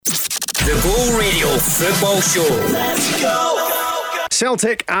The Go Radio Football Show. Let's go!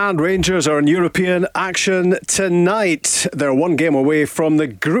 Celtic and Rangers are in European action tonight. They're one game away from the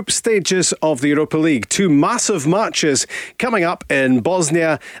group stages of the Europa League. Two massive matches coming up in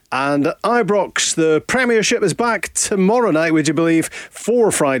Bosnia and Ibrox. The Premiership is back tomorrow night, would you believe?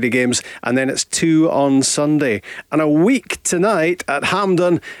 4 Friday games, and then it's 2 on Sunday. And a week tonight at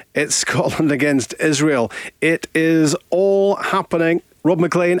Hampden, it's Scotland against Israel. It is all happening. Rob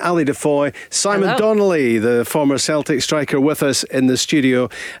Maclean, Ali DeFoy, Simon Donnelly, the former Celtic striker, with us in the studio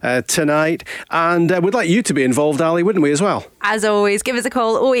tonight. And we'd like you to be involved, Ali, wouldn't we, as well? As always, give us a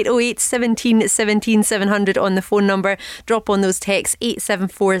call 0808 17 17 700 on the phone number. Drop on those texts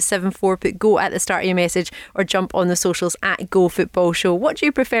 87474, put GO at the start of your message, or jump on the socials at Go Football Show. What do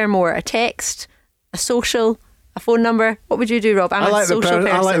you prefer more, a text, a social, a phone number? What would you do, Rob? I like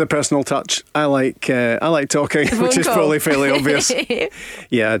the personal touch. I like talking, which is probably fairly obvious.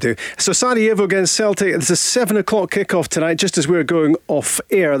 Yeah, I do. So Sarajevo against Celtic. It's a 7 o'clock kickoff tonight, just as we're going off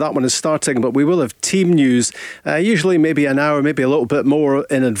air. That one is starting, but we will have team news, usually maybe an hour, maybe a little bit more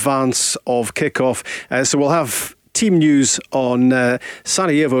in advance of kickoff. So we'll have team news on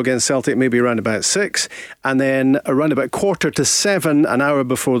Sarajevo against Celtic, maybe around about 6, and then around about 6:45, an hour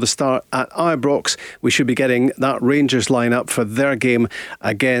before the start at Ibrox, we should be getting that Rangers lineup for their game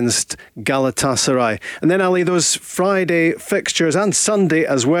against Galatasaray. And then, Ali, those Friday fixtures and Sunday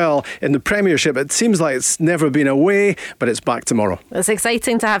as well in the Premiership. It seems like it's never been away, but it's back tomorrow. It's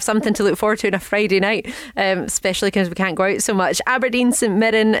exciting to have something to look forward to on a Friday night, especially because we can't go out so much. Aberdeen, St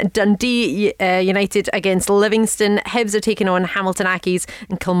Mirren, Dundee United against Livingston. Hibs are taking on Hamilton Accies,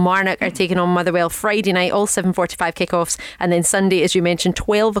 and Kilmarnock are taking on Motherwell. Friday night, all 7:45 kickoffs, and then Sunday, as you mentioned,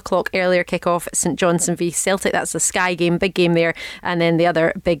 12 o'clock earlier kickoff, St Johnstone v Celtic. That's the Sky game, big game there. And then the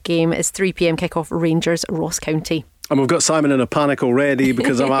other big game is 3 p.m. kickoff, Rangers Ross County. And we've got Simon in a panic already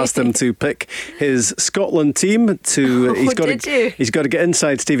because I've asked him to pick his Scotland team. He's got to get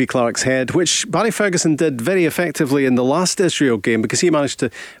inside Stevie Clarke's head, which Barry Ferguson did very effectively in the last Israel game, because he managed to,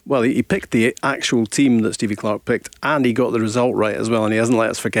 he picked the actual team that Stevie Clarke picked, and he got the result right as well, and he hasn't let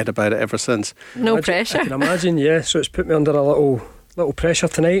us forget about it ever since. No pressure. I can imagine, yeah. So it's put me under a little pressure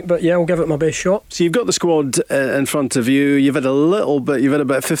tonight, but yeah, I'll give it my best shot. So you've got the squad in front of you. You've had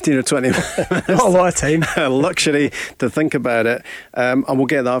about 15 or 20 minutes. Not a lot of time. Luxury to think about it, and we'll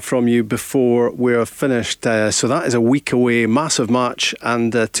get that from you before we're finished. So that is a week away, massive match,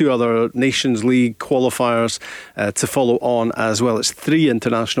 and 2 other Nations League qualifiers to follow on as well. It's 3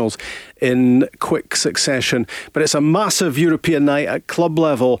 internationals in quick succession, but it's a massive European night at club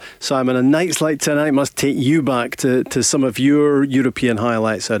level, Simon, and nights like tonight must take you back to some of your European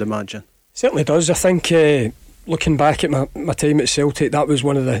highlights, I'd imagine. Certainly does. I think looking back at my time at Celtic, that was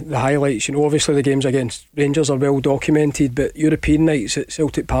one of the highlights. Obviously the games against Rangers are well documented, but European nights at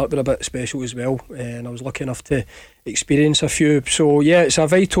Celtic Park were a bit special as well, and I was lucky enough to experience a few. So yeah, it's a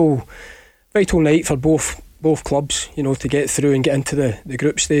vital night for both clubs, to get through and get into the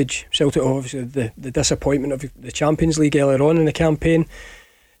group stage. Celtic, obviously the disappointment of the Champions League earlier on in the campaign,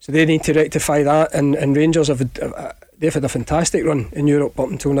 so they need to rectify that, and Rangers they've had a fantastic run in Europe up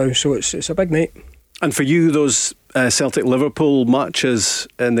until now, so it's a big night. And for you, those Celtic-Liverpool matches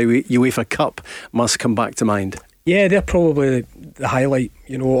in the UEFA Cup must come back to mind. Yeah, they're probably the highlight,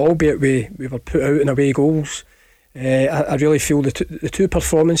 albeit we were put out in away goals. I really feel the two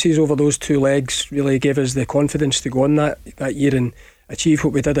performances over those 2 legs really gave us the confidence to go on that year and achieve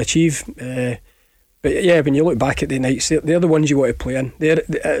what we did achieve. But yeah, when you look back at the nights, they're the ones you want to play in.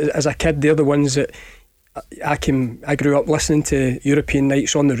 As a kid, they're the ones that I grew up listening to European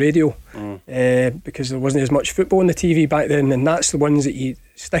nights on the radio, because there wasn't as much football on the TV back then, and that's the ones that you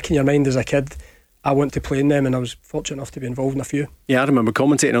stick in your mind as a kid. I want to play in them, and I was fortunate enough to be involved in a few. Yeah, I remember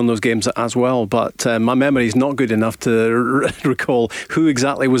commentating on those games as well, but my memory is not good enough to recall who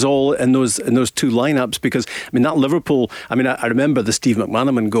exactly was all in those 2 lineups, because that Liverpool, I remember the Steve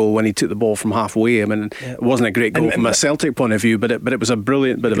McManaman goal when he took the ball from halfway. It wasn't a great goal from a Celtic point of view, but it was a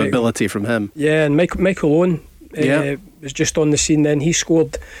brilliant bit of ability from him. Yeah, and Michael Owen was just on the scene then. He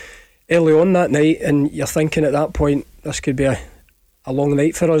scored early on that night, and you're thinking at that point, this could be a long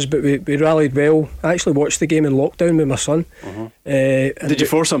night for us, but we rallied well. I actually watched the game in lockdown with my son. Did you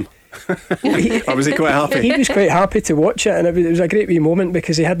force him? Or was he quite happy? He was quite happy to watch it, and it was a great wee moment,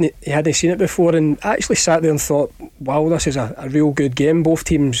 because he hadn't seen it before, and I actually sat there and thought, wow, this is a real good game, both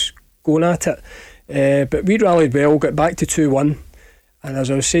teams going at it. But we rallied well, got back to 2-1, and as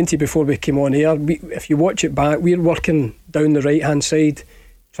I was saying to you before we came on air, if you watch it back, we're working down the right hand side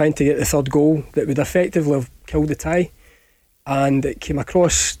trying to get the 3rd goal that would effectively have killed the tie, and it came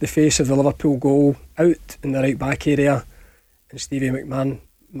across the face of the Liverpool goal out in the right back area, and Stevie McMahon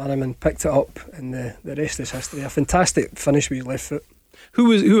Merriman picked it up, and the rest is history. A fantastic finish with his left foot.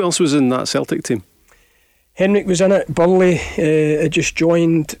 Who else was in that Celtic team? Henrik was in it. Burley had just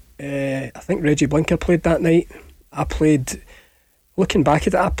joined. I think Reggie Blinker played that night. I played. Looking back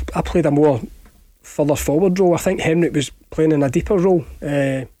at it, I played a more further forward role. I think Henrik was playing in a deeper role.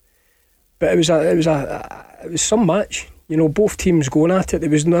 But it was some match. You know, both teams going at it. There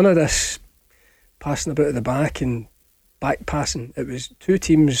was none of this passing about at the back and back passing. It was two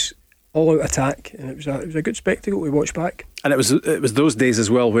teams all out attack, and it was a good spectacle to watch back. And it was those days as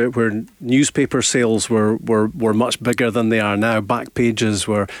well where newspaper sales were much bigger than they are now. Back pages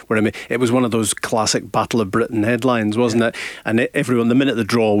were it was one of those classic Battle of Britain headlines, wasn't it? And everyone, the minute the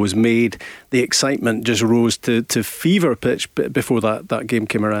draw was made, the excitement just rose to fever pitch before that game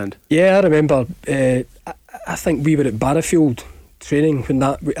came around. Yeah, I remember. I think we were at Barrowfield training when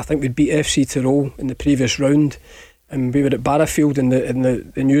I think we'd beat FC Tyrol in the previous round. And we were at Barrowfield, and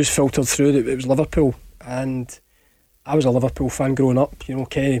the news filtered through that it was Liverpool. And I was a Liverpool fan growing up. You know,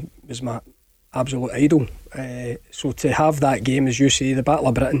 Kenny was my absolute idol. So to have that game, as you say, the Battle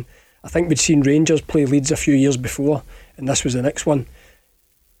of Britain, I think we'd seen Rangers play Leeds a few years before, and this was the next one.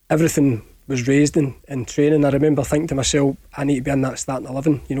 Everything was raised in training. I remember thinking to myself, I need to be in that starting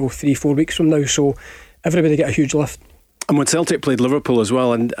 11, 3-4 weeks from now. So everybody get a huge lift. And when Celtic played Liverpool as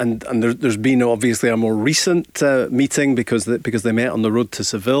well, and there's been obviously a more recent meeting because they met on the road to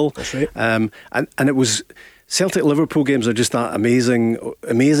Seville. That's right. And it was Celtic Liverpool games are just that amazing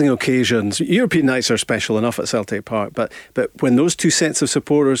occasions. European nights are special enough at Celtic Park, but when those two sets of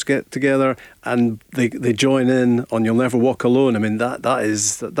supporters get together and they join in on "You'll Never Walk Alone," I mean that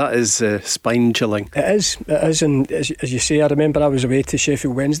is spine chilling. It is, and as you say, I remember I was away to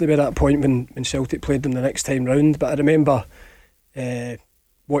Sheffield Wednesday by that point when Celtic played them the next time round. But I remember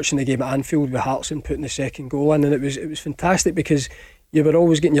watching the game at Anfield with Hartson putting the second goal in, and it was fantastic because you were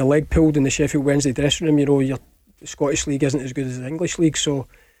always getting your leg pulled in the Sheffield Wednesday dressing room. The Scottish League isn't as good as the English League, so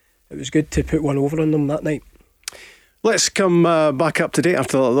it was good to put one over on them that night. Let's come back up to date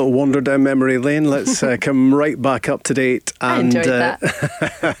after that little wander down memory lane. Let's come right back up to date. And, I enjoyed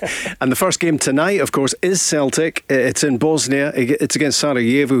that. And the first game tonight, of course, is Celtic. It's in Bosnia. It's against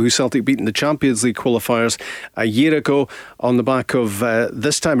Sarajevo, who Celtic beat in the Champions League qualifiers a year ago on the back of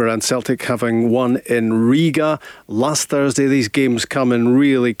this time around Celtic having won in Riga last Thursday. These games come in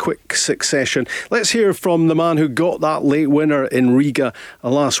really quick succession. Let's hear from the man who got that late winner in Riga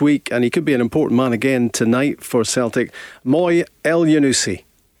last week, and he could be an important man again tonight for Celtic. Moy El Yunusi.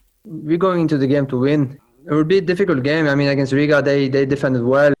 We're going into the game to win. It will be a difficult game. I mean, against Riga, they defended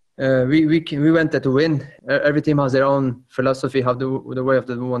well. We went there to win. Every team has their own philosophy, how the way of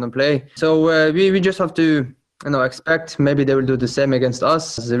they want to play. So we just have to expect maybe they will do the same against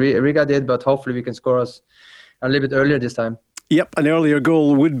us as Riga did, but hopefully we can score us a little bit earlier this time. Yep, an earlier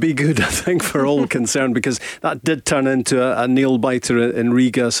goal would be good, I think, for all concerned, because that did turn into a nail-biter in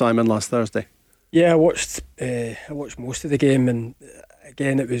Riga, Simon, last Thursday. Yeah, I watched most of the game, and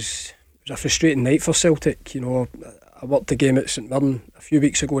again it was a frustrating night for Celtic. I worked the game at St Mirren a few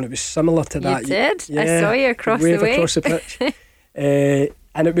weeks ago, and it was similar to that. You did? Yeah, I saw you across the way. Across the pitch.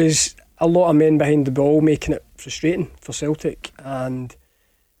 And it was a lot of men behind the ball making it frustrating for Celtic, and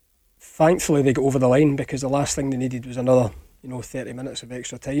thankfully they got over the line, because the last thing they needed was another 30 minutes of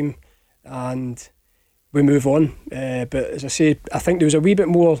extra time, and we move on. But as I say, I think there was a wee bit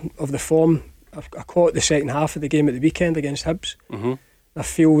more of the form. I caught the second half of the game at the weekend against Hibs. Mm-hmm. I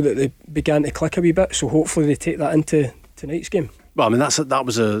feel that they began to click a wee bit, so hopefully they take that into tonight's game. Well, I mean, that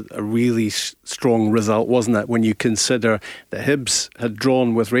was a really strong result, wasn't it, when you consider that Hibs had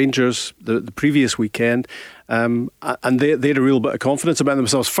drawn with Rangers the previous weekend, and they had a real bit of confidence about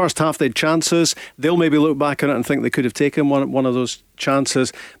themselves. First half they had chances. They'll maybe look back on it and think they could have taken one of those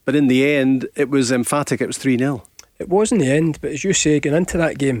chances, but in the end it was emphatic. It was 3-0. It was in the end, but as you say, going into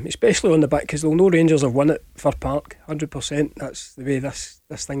that game, especially on the back, because they'll know Rangers have won it for Park 100%. That's the way this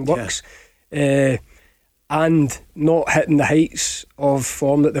thing works. Yeah. And not hitting the heights of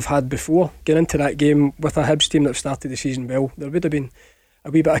form that they've had before. Getting into that game with a Hibs team that started the season well, there would have been a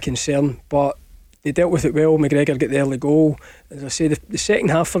wee bit of concern, but they dealt with it well. McGregor got the early goal. As I say, the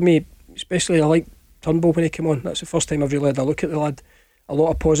second half for me, especially I like Turnbull when he came on. That's the first time I've really had a look at the lad. A lot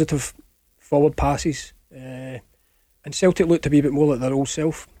of positive forward passes. And Celtic looked a wee bit more like their old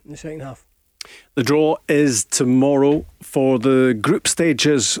self in the second half. The draw is tomorrow for the group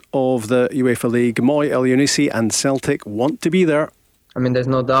stages of the UEFA League. Moy El Yunusi and Celtic want to be there. I mean, there's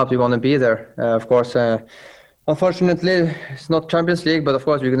no doubt we want to be there. Of course, unfortunately, it's not Champions League, but of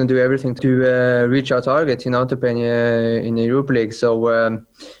course we're going to do everything to reach our target, to play in the Europa League. So,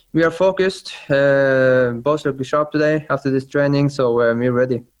 We are focused. Both look sharp today after this training, so we're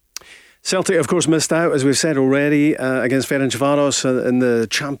ready. Celtic, of course, missed out, as we've said already, against Ferencvaros in the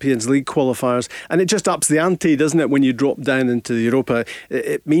Champions League qualifiers. And it just ups the ante, doesn't it, when you drop down into the Europa?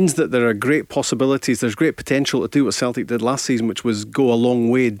 It means that there are great possibilities. There's great potential to do what Celtic did last season, which was go a long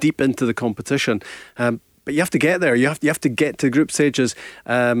way deep into the competition. But you have to get there. You have to get to group stages.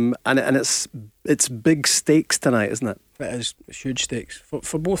 And it's big stakes tonight, isn't it? It is. It's huge stakes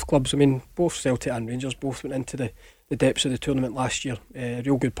for both clubs. I mean, both Celtic and Rangers both went into the depths of the tournament last year.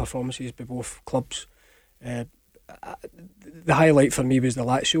 Real good performances by both clubs. The highlight for me was the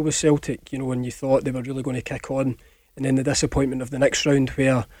Lazio with Celtic, when you thought they were really going to kick on, and then the disappointment of the next round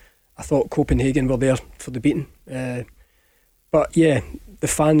where I thought Copenhagen were there for the beating. But yeah, the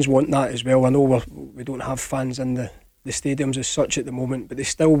fans want that as well. I know we don't have fans in the stadiums as such at the moment, but they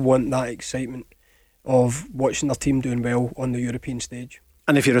still want that excitement of watching their team doing well on the European stage.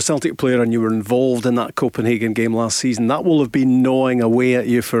 And if you're a Celtic player and you were involved in that Copenhagen game last season, that will have been gnawing away at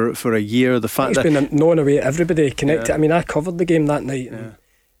you for a year. The fact it's been gnawing away at everybody connected. Yeah. I mean, I covered the game that night.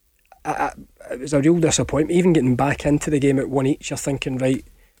 Yeah. It was a real disappointment. Even getting back into the game at 1 each, you're thinking, right,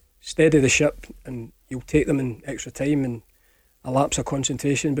 steady the ship and you'll take them in extra time, and a lapse of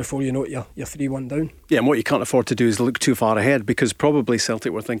concentration before you know it, you're 3-1 down. Yeah, and what you can't afford to do is look too far ahead, because probably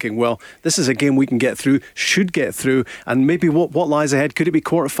Celtic were thinking, well, this is a game we can get through, should get through, and maybe what lies ahead? Could it be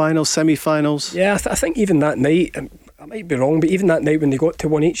quarterfinals, semi-finals? Yeah, I think even that night, I might be wrong, but even that night when they got to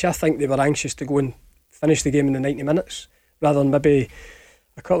 1 each, I think they were anxious to go and finish the game in the 90 minutes, rather than maybe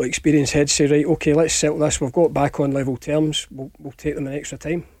a couple of experienced heads say, right, OK, let's settle this, we've got back on level terms, we'll take them in extra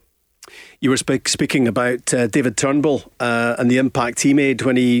time. You were speaking about David Turnbull and the impact he made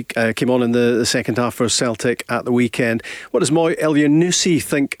when he came on in the second half for Celtic at the weekend. What does Moy Elyounoussi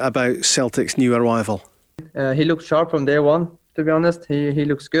think about Celtic's new arrival? He looked sharp from day one, to be honest. He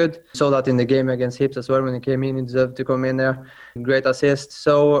looks good. Saw that in the game against Hibs as well when he came in. He deserved to come in there. Great assist.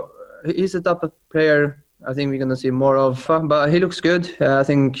 So he's a type of player I think we're going to see more of. But he looks good.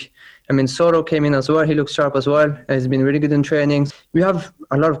 Soro came in as well. He looks sharp as well. He's been really good in trainings. We have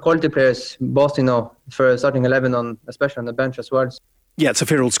a lot of quality players, both, for starting 11, especially on the bench as well. Yeah, it's a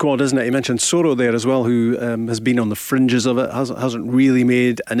fair old squad, isn't it? You mentioned Soro there as well, who has been on the fringes of it, hasn't really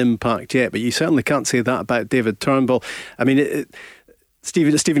made an impact yet. But you certainly can't say that about David Turnbull. I mean,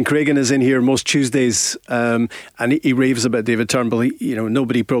 Stephen Craigan is in here most Tuesdays, and he raves about David Turnbull.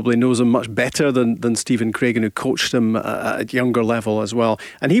 Nobody probably knows him much better than Stephen Craigan, who coached him at a younger level as well.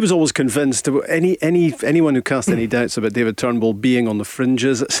 And he was always convinced, anyone who cast any doubts about David Turnbull being on the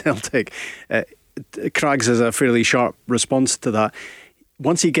fringes at Celtic, Craigs has a fairly sharp response to that.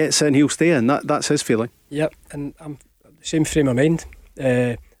 Once he gets in, he'll stay in. That's his feeling. Yep, and I'm the same frame of mind.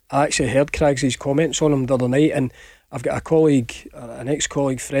 I actually heard Craigs' comments on him the other night, and I've got a colleague, an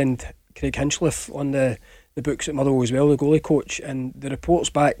ex-colleague friend, Craig Hinchliffe, on the books at Motherwell as well, the goalie coach, and the reports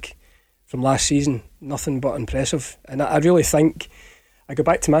back from last season, nothing but impressive. And I really think, I go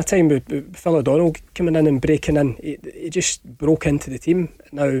back to my time with Phil O'Donnell coming in and breaking in, he just broke into the team.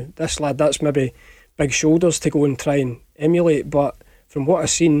 Now, this lad, that's maybe big shoulders to go and try and emulate, but from what I've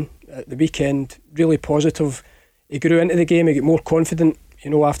seen at the weekend, really positive. He grew into the game, he got more confident,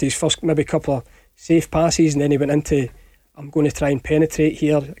 after his first maybe couple of safe passes, and then he went into, I'm going to try and penetrate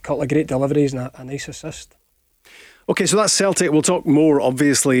here, a couple of great deliveries and a nice assist. OK, so that's Celtic. We'll talk more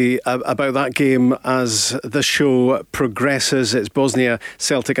obviously about that game as the show progresses. It's Bosnia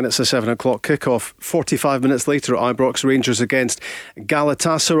Celtic and it's a 7 o'clock kickoff. 45 minutes later at Ibrox, Rangers against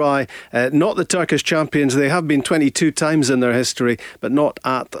Galatasaray. Not the Turkish champions. They have been 22 times in their history, but not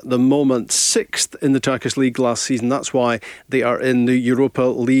at the moment. 6th in the Turkish league last season. That's why they are in the Europa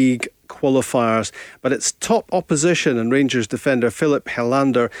League qualifiers, but it's top opposition, and Rangers defender Philip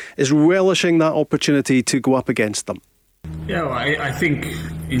Helander is relishing that opportunity to go up against them. Yeah, well, I think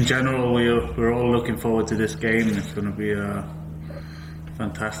in general we're all looking forward to this game. It's going to be a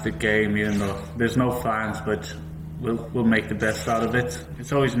fantastic game, even though there's no fans, but we'll make the best out of it.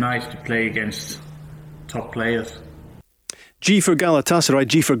 It's always nice to play against top players. G for Galatasaray,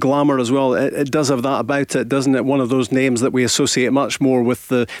 G for glamour as well. It does have that about it, doesn't it? One of those names that we associate much more with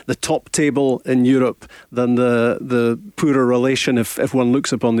the top table in Europe than the poorer relation if one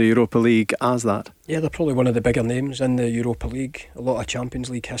looks upon the Europa League as that. Yeah, they're probably one of the bigger names in the Europa League. A lot of Champions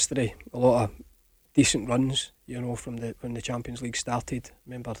League history, a lot of decent runs, from when the Champions League started.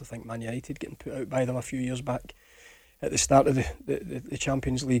 Remember, I think Man United getting put out by them a few years back at the start of the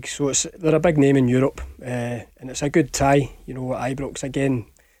Champions League. So they're a big name in Europe, and it's a good tie, at Ibrox. Again,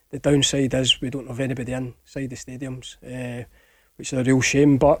 the downside is we don't have anybody inside the stadiums, which is a real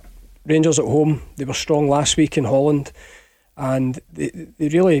shame. But Rangers at home, they were strong last week in Holland. And they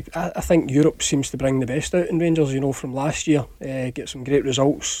really, I think Europe seems to bring the best out in Rangers, from last year. Get some great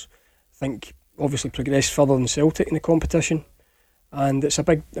results. I think obviously progress further than Celtic in the competition. And it's a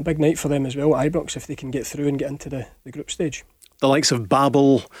big night for them as well at Ibrox if they can get through and get into the group stage. The likes of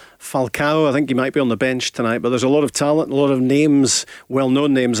Babel, Falcao, I think he might be on the bench tonight, but there's a lot of talent, a lot of names,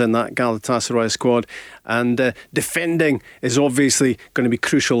 well-known names in that Galatasaray squad, and defending is obviously going to be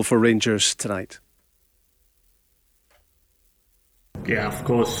crucial for Rangers tonight. Yeah, of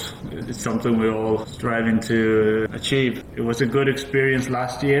course, it's something we're all striving to achieve. It was a good experience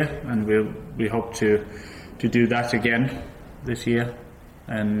last year, and we hope to do that again this year.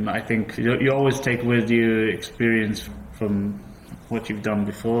 And I think you always take with you experience from what you've done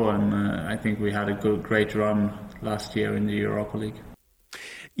before, and I think we had a great run last year in the Europa League.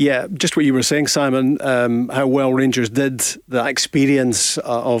 Yeah, just what you were saying, Simon, how well Rangers did, the experience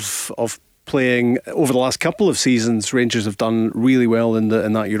of playing over the last couple of seasons. Rangers have done really well in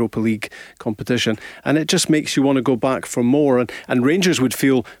that Europa League competition, and it just makes you want to go back for more, and Rangers would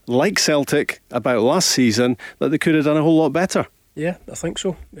feel like Celtic about last season that they could have done a whole lot better. Yeah, I think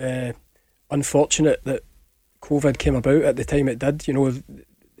so. Unfortunate that COVID came about at the time it did.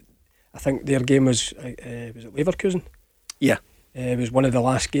 I think their game was it Leverkusen? Yeah. It was one of the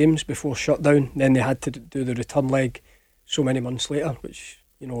last games before shutdown. Then they had to do the return leg so many months later, which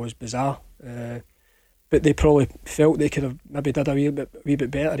was bizarre. But they probably felt they could have maybe did a wee bit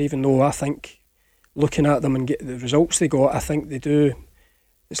better, even though I think looking at them and get the results they got, I think they do.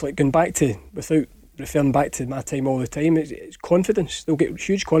 It's like going back to, without referring back to my time all the time, it's confidence. They'll get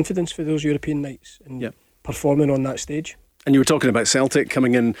huge confidence for those European nights and performing on that stage. And you were talking about Celtic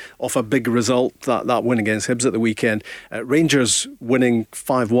coming in off a big result, that win against Hibs at the weekend. Rangers winning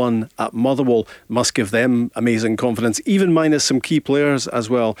 5-1 at Motherwell must give them amazing confidence, even minus some key players as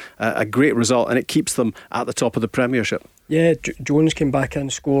well. A great result, and it keeps them at the top of the Premiership. Yeah, Jones came back in,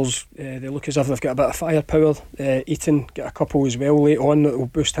 scores. They look as if they've got a bit of firepower. Eaton got a couple as well late on that will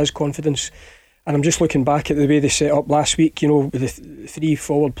boost his confidence. And I'm just looking back at the way they set up last week, with the three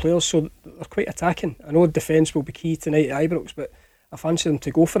forward players, so they're quite attacking. I know defence will be key tonight at Ibrox, but I fancy them to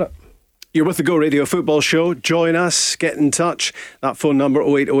go for it. You're with the Go Radio Football Show. Join us, get in touch. That phone number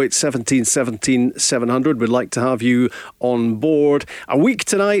 0808 17 17 700. We'd like to have you on board. A week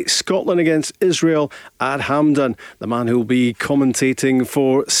tonight, Scotland against Israel at Hampden. The man who will be commentating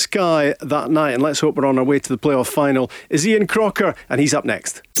for Sky that night, and let's hope we're on our way to the playoff final, is Ian Crocker, and he's up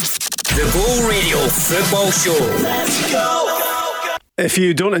next. The Go Radio Football Show. Let's go! If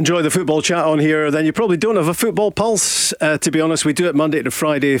you don't enjoy the football chat on here, then you probably don't have a football pulse. To be honest, we do it Monday to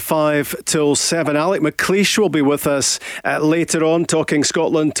Friday, 5 till 7. Alex McLeish will be with us later on, talking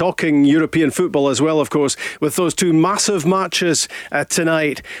Scotland, talking European football as well, of course, with those two massive matches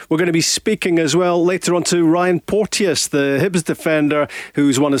tonight. We're going to be speaking as well later on to Ryan Porteous, the Hibs defender,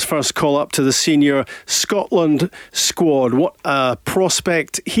 who's won his first call up to the senior Scotland squad. What a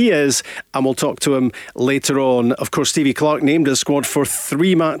prospect he is, and we'll talk to him later on. Of course, Stevie Clark named his squad for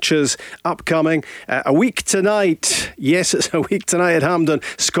 3 matches upcoming. A week tonight, yes, it's a week tonight at Hampden,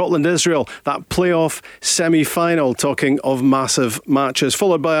 Scotland-Israel, that playoff semi-final, talking of massive matches,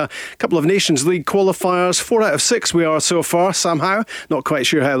 followed by a couple of Nations League qualifiers. 4 out of 6 we are so far, somehow. Not quite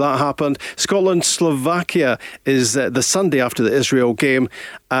sure how that happened. Scotland-Slovakia is the Sunday after the Israel game,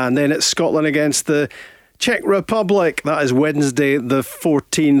 and then it's Scotland against the Czech Republic. That is Wednesday the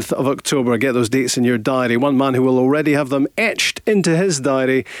 14th of October. Get those dates in your diary. One man who will already have them etched into his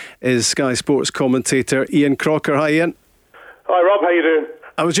diary is Sky Sports commentator Ian Crocker. Hi Ian. Hi Rob, how you doing?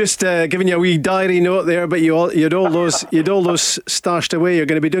 I was just giving you a wee diary note there, but you'd all those stashed away. You're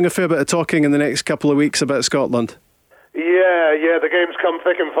going to be doing a fair bit of talking in the next couple of weeks about Scotland. Yeah, the games come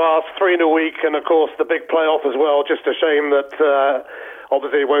thick and fast, 3 in a week, and of course the big playoff as well. Just a shame that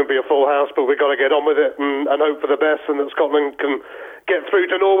obviously it won't be a full house, but we've got to get on with it and hope for the best, and that Scotland can get through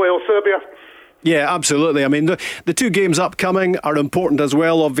to Norway or Serbia. Yeah, absolutely. I mean, the 2 games upcoming are important as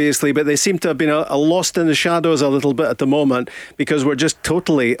well, obviously, but they seem to have been a lost in the shadows a little bit at the moment because we're just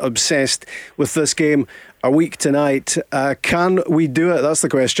totally obsessed with this game a week tonight. Can we do it? That's the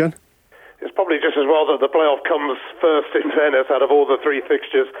question. It's probably just as well that the playoff comes first, in fairness, out of all the 3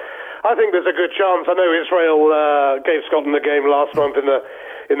 fixtures. I think there's a good chance. I know Israel gave Scotland a game last month in the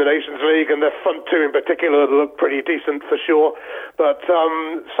Nations League, and their front 2 in particular look pretty decent for sure. But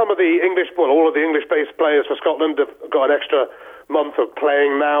some of the all of the English-based players for Scotland have got an extra month of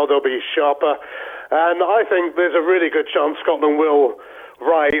playing now. They'll be sharper. And I think there's a really good chance Scotland will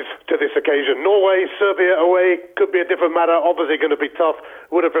rise to this occasion. Norway, Serbia away could be a different matter. Obviously going to be tough.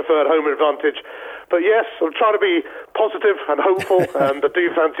 Would have preferred home advantage. But yes, I'm trying to be positive and hopeful, and I do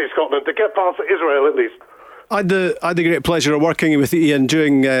fancy Scotland to get past Israel at least. I had the great pleasure of working with Ian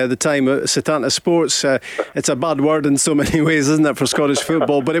during the time at Setanta Sports. It's a bad word in so many ways, isn't it, for Scottish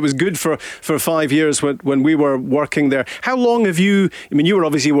football? But it was good for 5 years when we were working there. How long have you? I mean, you were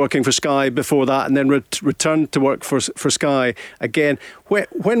obviously working for Sky before that, and then returned to work for Sky again.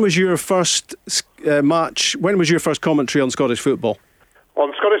 When was your first match? When was your first commentary on Scottish football?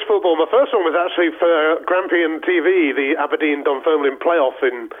 On Scottish football, my first one was actually for Grampian TV, the Aberdeen-Dunfermline playoff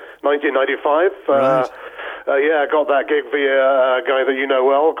in 1995. Right. I got that gig via a guy that you know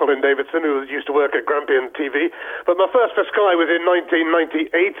well, Colin Davidson, who used to work at Grampian TV. But my first for Sky was in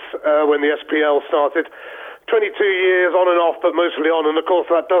 1998 when the SPL started. 22 years on and off, but mostly on, and of course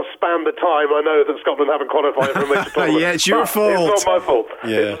that does span the time I know that Scotland haven't qualified for a major tournament. Yeah, it's your fault. It's not my fault.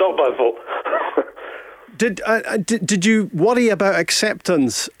 Yeah. It's not my fault. Did you worry about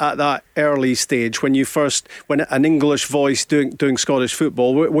acceptance at that early stage when an English voice doing Scottish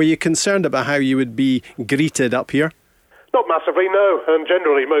football? Were you concerned about how you would be greeted up here? Not massively, no. And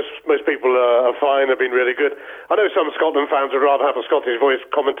generally, most people are fine, have been really good. I know some Scotland fans would rather have a Scottish voice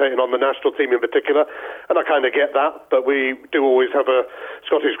commentating on the national team in particular, and I kind of get that, but we do always have a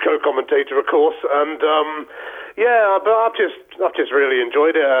Scottish co-commentator, of course, and but I've just really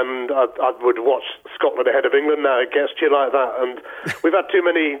enjoyed it, and I would watch Scotland ahead of England now. It gets to you like that, and we've had too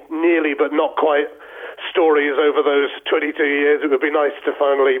many nearly but not quite stories over those 22 years. It would be nice to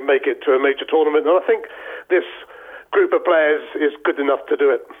finally make it to a major tournament, and I think this group of players is good enough to do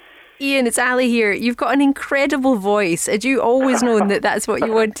it. Ian, it's Ali here. You've got an incredible voice. Had you always known that that's what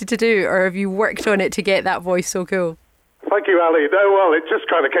you wanted to do, or have you worked on it to get that voice so cool? Thank you, Ali. No, well, it just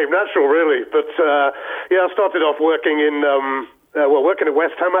kind of came natural, really. But I started off working working at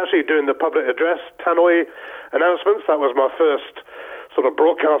West Ham, actually doing the public address, tannoy announcements. That was my first sort of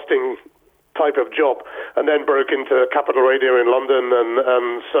broadcasting type of job, and then broke into Capital Radio in London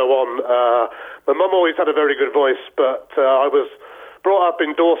and so on. My mum always had a very good voice, but I was brought up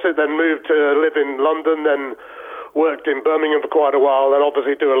in Dorset, then moved to live in London, then worked in Birmingham for quite a while, and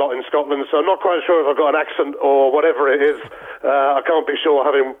obviously do a lot in Scotland, so I'm not quite sure if I've got an accent or whatever it is. I can't be sure,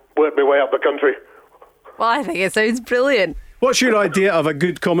 having worked my way up the country. Well, I think it sounds brilliant. What's your idea of a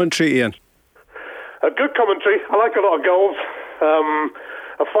good commentary, Ian? A good commentary, I like a lot of goals.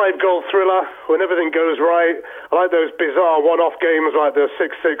 A 5-goal thriller when everything goes right. I like those bizarre one-off games like the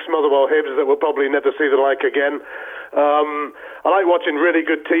 6-6 Motherwell Hibs that we'll probably never see the like again. I like watching really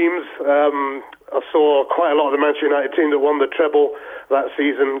good teams. I saw quite a lot of the Manchester United team that won the treble that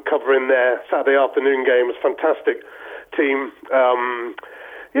season, covering their Saturday afternoon games. Fantastic team. When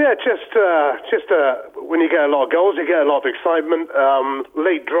you get a lot of goals, you get a lot of excitement.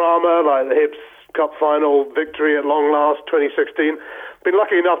 Late drama like the Hibs Cup final victory at long last, 2016. Been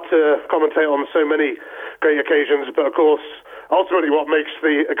lucky enough to commentate on so many great occasions, but of course, ultimately what makes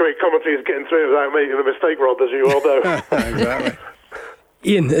a great commentary is getting through it without making a mistake, Rob, as you all know. Exactly.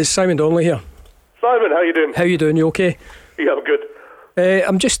 Ian, it's Simon Donnelly here. Simon, how you doing? How you doing? You okay? Yeah, I'm good.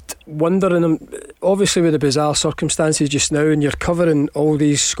 I'm just wondering, obviously with the bizarre circumstances just now, and you're covering all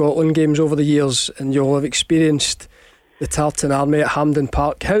these Scotland games over the years, and you'll have experienced the Tartan Army at Hampden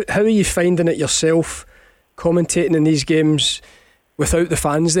Park. How are you finding it yourself, commentating in these games without the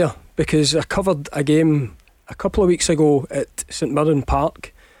fans there? Because I covered a game a couple of weeks ago at St Mirren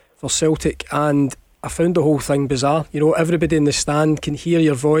Park for Celtic, and I found the whole thing bizarre. You know, everybody in the stand can hear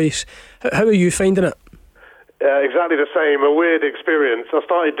your voice. How are you finding it? Exactly the same, a weird experience. I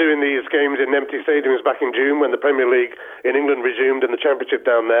started doing these games in empty stadiums back in June when the Premier League in England resumed and the Championship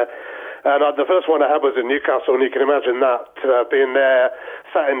down there. And the first one I had was in Newcastle, and you can imagine that, being there,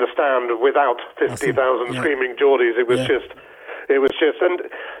 sat in the stand without 50,000 screaming Geordies. It was just, and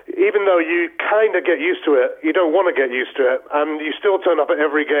even though you kind of get used to it, you don't want to get used to it, and you still turn up at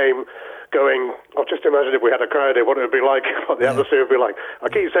every game going, just imagine if we had a crowd here, what it would be like, what the atmosphere would be like. I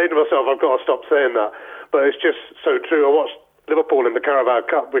keep saying to myself, I've got to stop saying that, but it's just so true. I watched Liverpool in the Carabao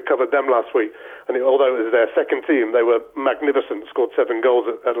Cup. We covered them last week, and although it was their second team, they were magnificent, scored 7 goals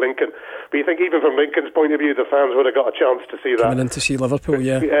at Lincoln. But you think even from Lincoln's point of view, the fans would have got a chance to see that. Coming in to see Liverpool,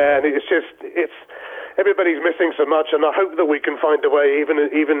 yeah. Yeah, and it's everybody's missing so much, and I hope that we can find a way,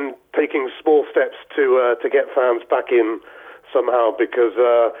 even taking small steps to get fans back in somehow, because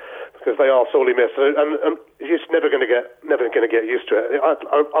they are sorely missed, and you're just never going to get used to it.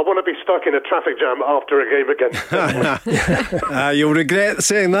 I want to be stuck in a traffic jam after a game again. You'll regret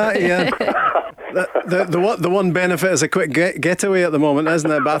saying that, yeah. The one benefit is a quick getaway at the moment, isn't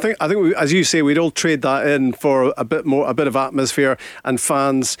it? But I think we, as you say, we'd all trade that in for a bit of atmosphere and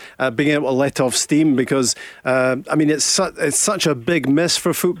fans being able to let off steam, because it's such a big miss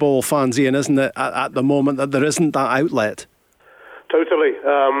for football fans, Ian, isn't it? At the moment, that there isn't that outlet. Totally,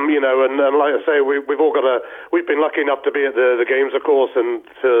 and like I say, we've all we've been lucky enough to be at the games, of course, and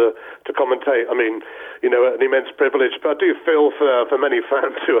to commentate. I mean, an immense privilege. But I do feel for many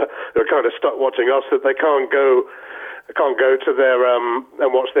fans who are kind of stuck watching us that they can't go to their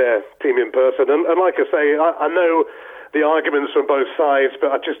and watch their team in person. And like I say, I know the arguments from both sides,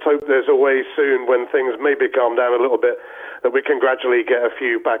 but I just hope there's a way soon when things maybe calm down a little bit that we can gradually get a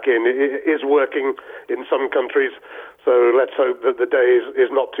few back in. It is working in some countries. So let's hope that the day is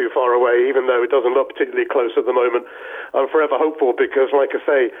not too far away, even though it doesn't look particularly close at the moment. I'm forever hopeful because, like I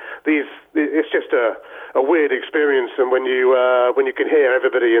say, it's just a weird experience, and when you can hear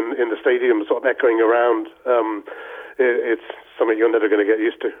everybody in the stadium sort of echoing around, it's something you're never going to get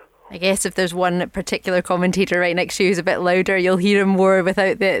used to. I guess if there's one particular commentator right next to you who's a bit louder, you'll hear him more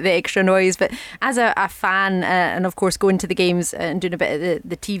without the extra noise. But as a fan, and of course going to the games and doing a bit of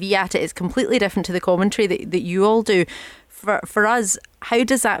the TV at it is completely different to the commentary that you all do. For us, how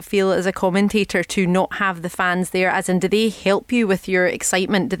does that feel as a commentator to not have the fans there? As in, do they help you with your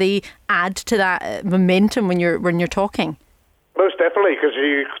excitement? Do they add to that momentum when you're talking? Most definitely, because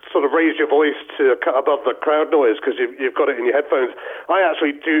you sort of raise your voice to cut above the crowd noise because you've got it in your headphones. I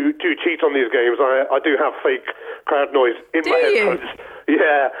actually do cheat on these games. I do have fake crowd noise in my headphones.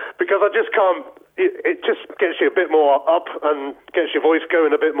 Yeah, because I just can't. It just gets you a bit more up and gets your voice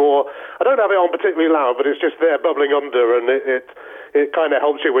going a bit more. I don't have it on particularly loud, but it's just there bubbling under, and it kind of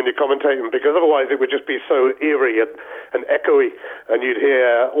helps you when you're commentating, because otherwise it would just be so eerie and echoey, and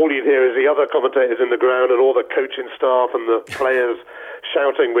all you'd hear is the other commentators in the ground and all the coaching staff and the players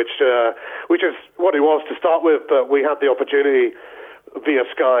shouting, which is what it was to start with. But we had the opportunity via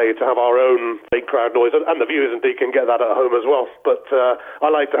Sky to have our own fake crowd noise, and the viewers indeed can get that at home as well. But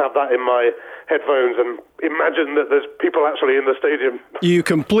I like to have that in my headphones and imagine that there's people actually in the stadium. You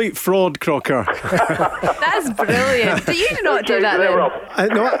complete fraud, Crocker. That's brilliant. Do you not do that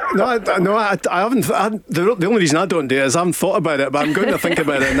then? No, I haven't. The only reason I don't do it is I haven't thought about it, but I'm going to think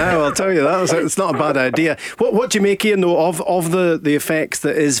about it now. I'll tell you that it's not a bad idea. What do you make, Ian, though, of the effects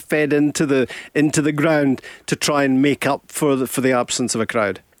that is fed into the ground to try and make up for the absence of a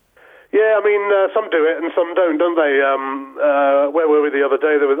crowd? Yeah, I mean, some do it and some don't they? Where were we the other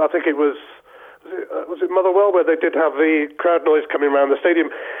day? I think it was it Motherwell, where they did have the crowd noise coming around the stadium.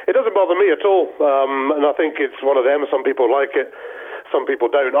 It doesn't bother me at all, and I think it's one of them. Some people like it, some people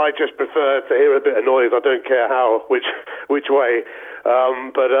don't. I just prefer to hear a bit of noise. I don't care which way.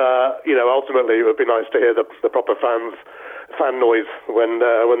 But ultimately, it would be nice to hear the proper fan noise when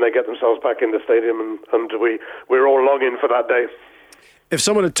they get themselves back in the stadium, and we're all longing for that day. If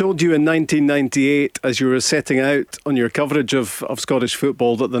someone had told you in 1998, as you were setting out on your coverage of Scottish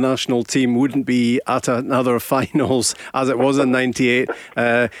football, that the national team wouldn't be at another finals as it was in 98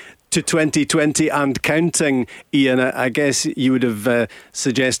 to 2020 and counting, Ian, I guess you would have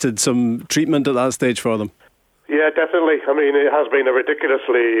suggested some treatment at that stage for them. Yeah, definitely. I mean, it has been a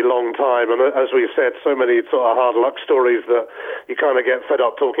ridiculously long time, and as we've said, so many sort of hard luck stories that you kind of get fed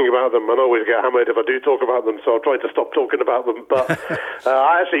up talking about them, and always get hammered if I do talk about them, so I've tried to stop talking about them. But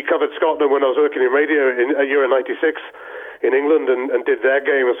I actually covered Scotland when I was working in radio in Euro 96 in England, and did their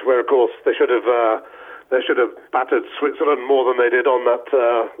games, where of course they should have battered Switzerland more than they did on that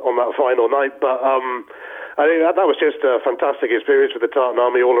final night. But I think that was just a fantastic experience with the Tartan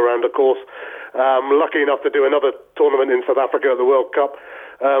Army all around, of course. Lucky enough to do another tournament in South Africa at the World Cup.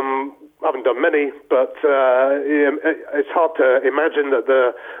 Haven't done many, but it's hard to imagine that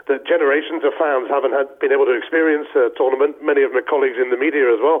the generations of fans haven't been able to experience a tournament. Many of my colleagues in the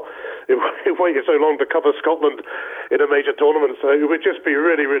media as well. It waited so long to cover Scotland in a major tournament, so it would just be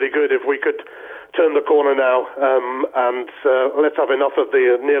really, really good if we could turn the corner now, and let's have enough of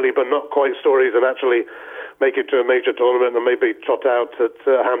the nearly but not quite stories and actually make it to a major tournament and maybe trot out at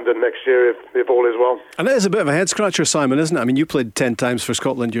Hampden next year if all is well. And it is a bit of a head scratcher, Simon, isn't it? I mean, you played 10 times for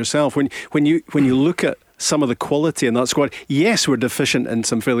Scotland yourself. When you look at some of the quality in that squad, yes, we're deficient in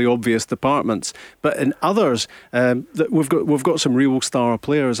some fairly obvious departments, but in others, that we've got some real star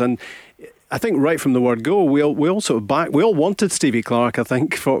players. And I think right from the word go, we all wanted Stevie Clarke, I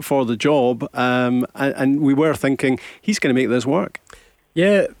think, for the job, and we were thinking he's going to make this work.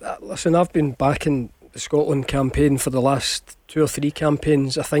 Yeah, listen, I've been backing the Scotland campaign for the last 2 or 3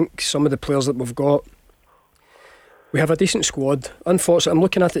 campaigns. I think some of the players that we've got, we have a decent squad. Unfortunately, I'm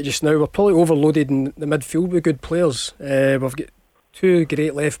looking at it just now, we're probably overloaded in the midfield with good players. We've got 2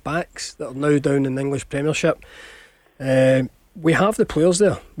 great left backs that are now down in the English Premiership. We have the players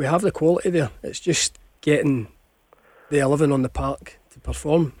there, we have the quality there. It's just getting the 11 on the park to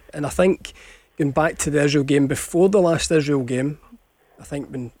perform. And I think going back to the Israel game, before the last Israel game, I think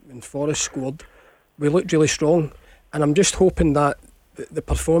when Forrest scored, we looked really strong, And I'm just hoping that the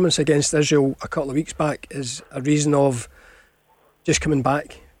performance against Israel a couple of weeks back is a reason of just coming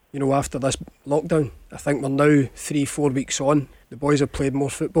back, after this lockdown. I think we're now 3-4 weeks on. The boys have played more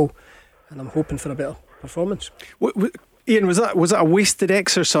football, and I'm hoping for a better performance. Ian, was that a wasted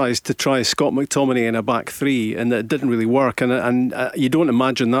exercise to try Scott McTominay in a back three, and it didn't really work? And you don't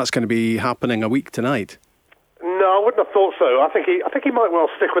imagine that's going to be happening a week tonight? No, I wouldn't have thought so. I think he might well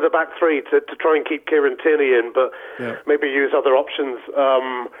stick with the back three to try and keep Kieran Tierney in, but maybe use other options.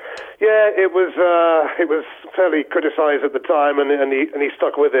 It was fairly criticised at the time, and he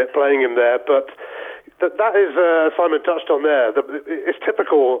stuck with it, playing him there. But that is, Simon touched on there, it's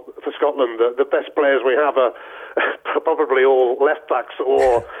typical for Scotland that the best players we have are probably all left backs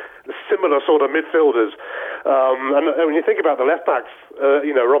or similar sort of midfielders. And when you think about the left backs,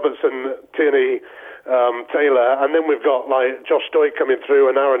 Robertson, Tierney, Taylor, and then we've got like Josh Doig coming through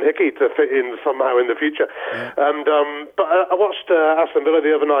and Aaron Hickey to fit in somehow in the future. And but I watched Aston Villa the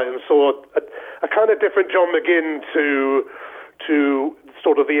other night and saw a kind of different John McGinn to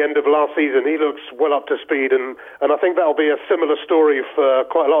sort of the end of last season. He looks well up to speed, and I think that'll be a similar story for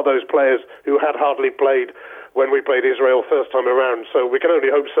quite a lot of those players who had hardly played when we played Israel first time around. So we can only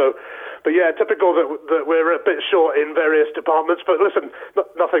hope so. But yeah, typical that we're a bit short in various departments. But listen,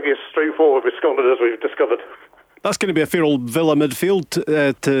 nothing is straightforward with Scotland, as we've discovered. That's going to be a fair old Villa midfield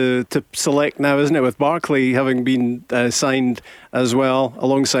to select now, isn't it? With Barkley having been signed as well,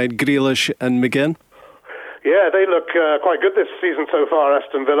 alongside Grealish and McGinn. Yeah, they look quite good this season so far,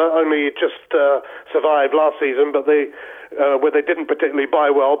 Aston Villa. Only just survived last season, but where they didn't particularly buy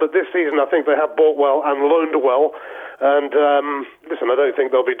well. But this season, I think they have bought well and loaned well. And listen, I don't think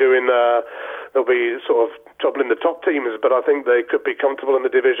they'll be sort of troubling the top teams, but I think they could be comfortable in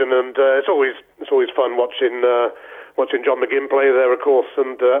the division. And it's always fun watching John McGinn play there, of course.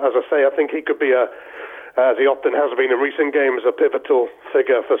 And as I say, I think he could be as he often has been in recent games, a pivotal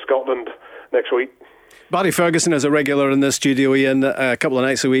figure for Scotland next week. Barry Ferguson is a regular in this studio, Ian, a couple of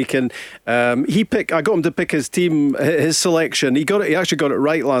nights a week, and I got him to pick his team, his selection. He actually got it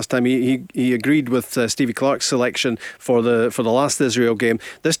right last time. He agreed with Stevie Clarke's selection for the last Israel game.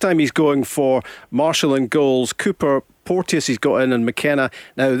 This time he's going for Marshall in goals, Cooper, Porteous he's got in, and McKenna.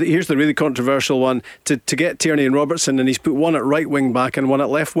 Now here's the really controversial one, to get Tierney and Robertson, and he's put one at right wing back and one at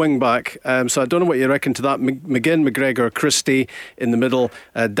left wing back. So I don't know what you reckon to that. McGinn, McGregor, Christie in the middle,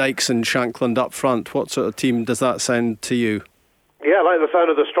 Dykes and Shankland up front. What sort of team does that sound to you? Yeah, I like the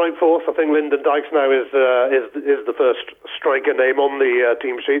sound of the strike force. I think Lyndon Dykes now is the first striker name on the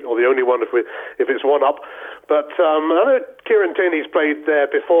team sheet, or the only one if it's one up. But I know Kieran Tierney's played there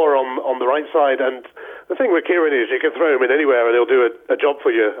before on the right side, and the thing with Kieran is you can throw him in anywhere and he'll do a job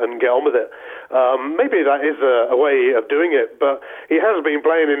for you and get on with it. Maybe that is a way of doing it, but he has been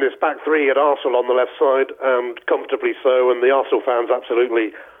playing in this back three at Arsenal on the left side, and comfortably so, and the Arsenal fans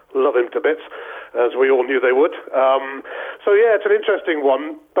absolutely love him to bits, as we all knew they would. So yeah, it's an interesting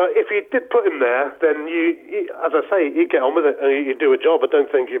one. But if you did put him there, then you as I say, you get on with it and you do a job. I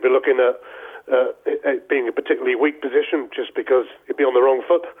don't think you'd be looking at it being a particularly weak position just because you'd be on the wrong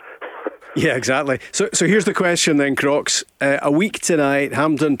foot. Yeah, exactly. So here's the question then, Crocs. A week tonight,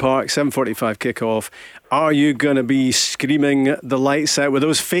 Hampden Park, 7:45 kick-off. Are you going to be screaming the lights out with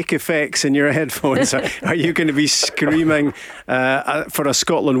those fake effects in your headphones? Are you going to be screaming for a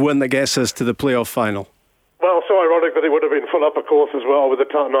Scotland win that gets us to the playoff final? Well, so ironic that it would have been full up, of course, as well, with the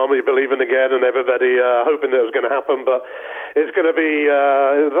Tartan Army believing again and everybody hoping that it was going to happen. But it's going to be,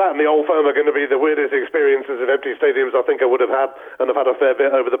 that and the Old Firm are going to be the weirdest experiences in empty stadiums I think I would have had, and I've had a fair bit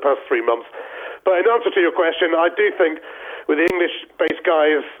over the past 3 months. But in answer to your question, I do think with the English-based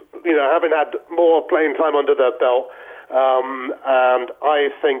guys, having had more playing time under their belt, and I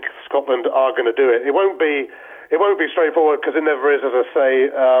think Scotland are going to do it. It won't be straightforward because it never is, as I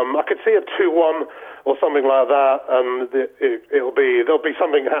say. I could see a 2-1 or something like that, and there'll be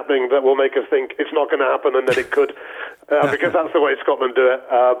something happening that will make us think it's not going to happen, and then it could, because that's the way Scotland do it.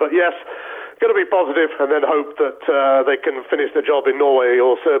 But yes, going to be positive, and then hope that they can finish the job in Norway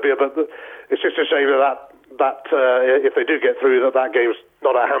or Serbia. But it's just a shame that if they do get through, that game's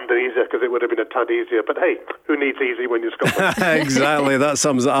not a Hampden easier, because it would have been a tad easier. But hey, who needs easy when you're Scotland? Exactly, that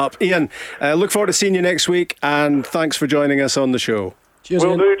sums it up. Ian, look forward to seeing you next week, and thanks for joining us on the show. Cheers,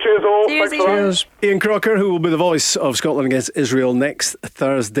 Will do. Cheers all. Thanks for Cheers. Ian Crocker, who will be the voice of Scotland against Israel next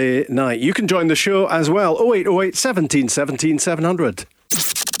Thursday night. You can join the show as well. 0808 17 17 700.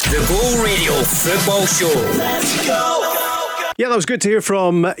 The Go Radio Football Show. Let's go! Yeah, that was good to hear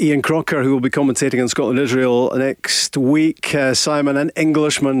from Ian Crocker, who will be commentating on Scotland-Israel next week. Simon, an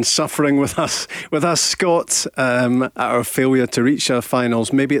Englishman suffering with us Scots at our failure to reach our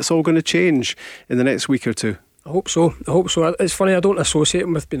finals. Maybe it's all going to change in the next week or two. I hope so. It's funny, I don't associate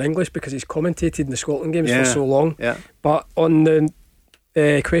him with being English because he's commentated in the Scotland games for so long. Yeah. But on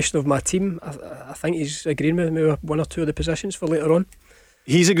the question of my team, I think he's agreeing with me with one or two of the positions for later on.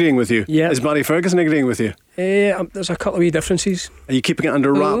 He's agreeing with you? Yeah. Is Barry Ferguson agreeing with you? There's a couple of wee differences. Are you keeping it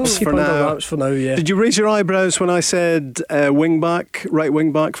under wraps for now? Under wraps for now, yeah. Did you raise your eyebrows when I said right wing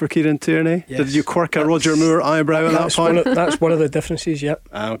back for Kieran Tierney? Yes. Did you quirk a Roger Moore eyebrow at that point? That's one of the differences, yeah.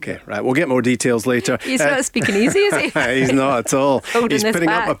 Okay, right. We'll get more details later. He's not speaking easy, is he? He's not at all. He's putting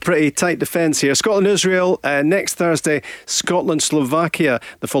up a pretty tight defence here. Scotland-Israel next Thursday. Scotland-Slovakia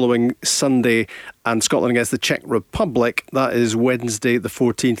the following Sunday. And Scotland against the Czech Republic. That is Wednesday the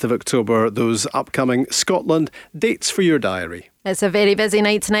 14th of October. Those upcoming Scotland dates for your diary. It's a very busy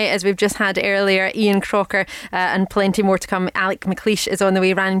night tonight, as we've just had earlier. Ian Crocker and plenty more to come. Alex McLeish is on the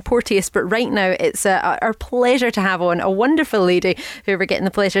way, ran Porteous. But right now, it's our pleasure to have on a wonderful lady who we're getting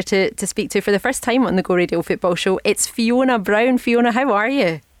the pleasure to speak to for the first time on the Go Radio Football Show. It's Fiona Brown. Fiona, how are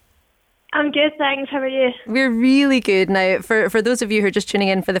you? I'm good, thanks. How are you? We're really good. Now, for those of you who are just tuning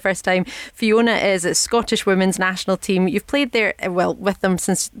in for the first time, Fiona is a Scottish women's national team. You've played there, with them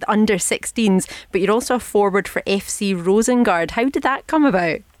since the under 16s, but you're also a forward for FC Rosengard. How did that come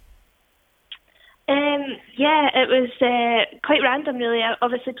about? Yeah, it was quite random, really. I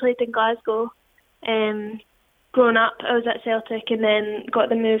obviously played in Glasgow. Growing up, I was at Celtic and then got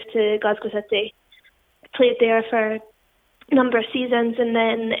the move to Glasgow City. Played there for number of seasons, and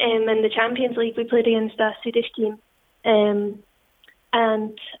then in the Champions League we played against a Swedish team, and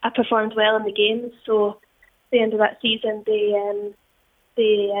I performed well in the games. So at the end of that season they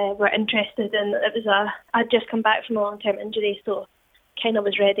were interested, and it was I'd just come back from a long-term injury, so kind of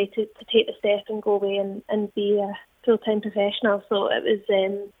was ready to take the step and go away and be a full-time professional. So it was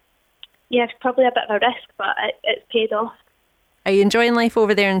it's probably a bit of a risk, but it's paid off. Are you enjoying life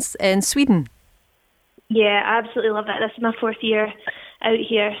over there in Sweden? Yeah, I absolutely love it. This is my 4th year out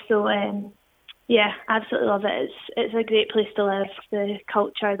here, so absolutely love it. It's a great place to live. The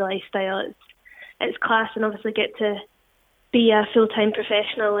culture, the lifestyle, it's class, and obviously get to be a full-time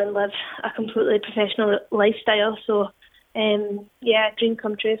professional and live a completely professional lifestyle. So, dream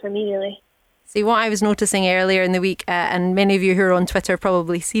come true for me, really. See, what I was noticing earlier in the week, and many of you who are on Twitter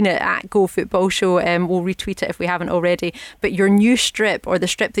probably seen it at Go Football Show, we'll retweet it if we haven't already, but your new strip, or the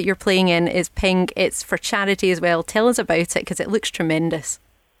strip that you're playing in, is pink. It's for charity as well. Tell us about it, because it looks tremendous.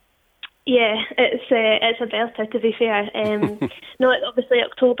 Yeah, it's a belter, to be fair. No, obviously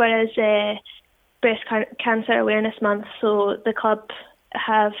October is Breast Cancer Awareness Month, so the club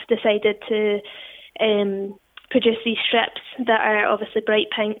have decided to produce these strips that are obviously bright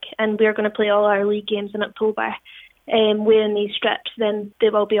pink, and we're going to play all our league games in October wearing these strips. Then they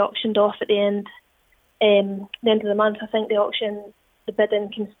will be auctioned off at the end of the month. I think the bidding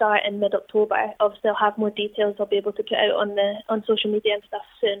can start in mid-October. Obviously I'll have more details I'll be able to put out on social media and stuff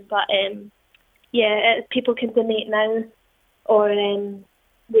soon, but people can donate now, or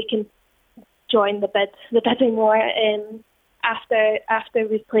we can join the bidding war after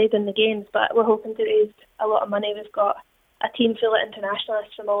we've played in the games. But we're hoping to raise a lot of money. We've got a team full of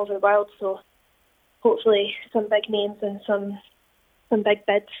internationalists from all over the world, so hopefully some big names and some big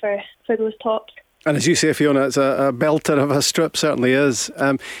bids for those tops. And as you say, Fiona, it's a belter of a strip, certainly is.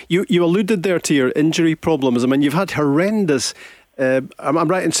 You alluded there to your injury problems. I mean, you've had horrendous. I'm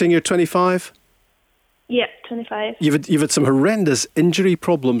right in saying you're 25? Yeah, 25. You've had some horrendous injury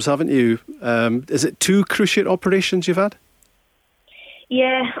problems, haven't you? Is it 2 cruciate operations you've had?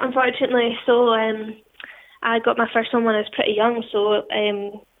 Yeah, unfortunately. So I got my first one when I was pretty young, so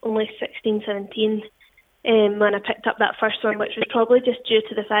only 16, 17 when I picked up that first one, which was probably just due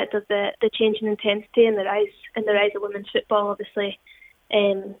to the fact of the change in intensity and the rise of women's football. Obviously,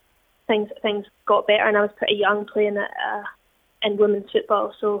 things got better, and I was pretty young playing in women's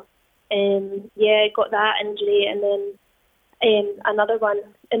football. So I got that injury, and then another one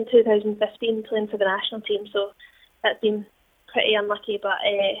in 2015 playing for the national team. So that's been pretty unlucky, but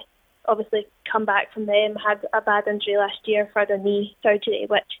obviously come back from them. Had a bad injury last year for the knee surgery,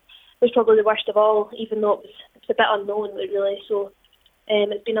 which was probably the worst of all, even though it's a bit unknown really. So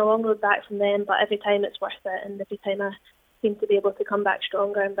it's been a long road back from them, but every time it's worth it, and every time I seem to be able to come back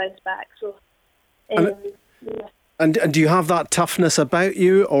stronger and bounce back. So And do you have that toughness about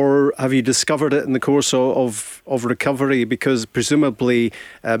you, or have you discovered it in the course of recovery? Because presumably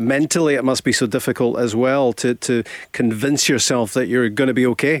mentally it must be so difficult as well to convince yourself that you're going to be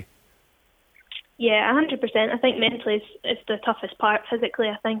okay. Yeah, 100%. I think mentally is the toughest part. Physically,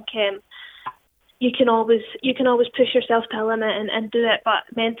 I think you can always push yourself to a limit and do it, but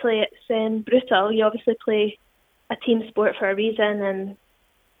mentally it's brutal. You obviously play a team sport for a reason, and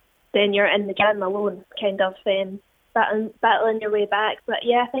then you're in the gym alone, kind of battling your way back. But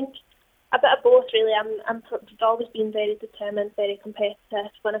yeah, I think a bit of both really. I've always been very determined, very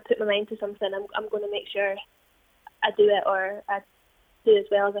competitive. When I put my mind to something, I'm going to make sure I do it, or I do as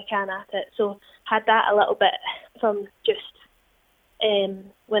well as I can at it. So had that a little bit from just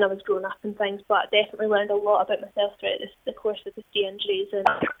when I was growing up and things, but definitely learned a lot about myself throughout the course of the 3 injuries, and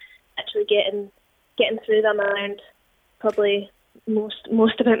actually getting through them. I learned probably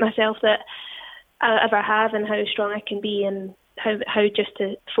most about myself that I ever have, and how strong I can be, and how just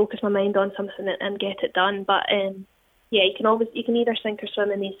to focus my mind on something and get it done. But yeah, you can either sink or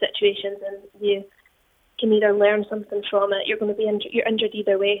swim in these situations, and you can either learn something from it. You're going to be you're injured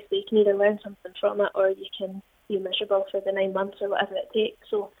either way, so you can either learn something from it, or you can be miserable for the 9 months or whatever it takes.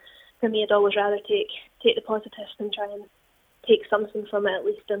 So for me, I'd always rather take the positives and try and take something from it at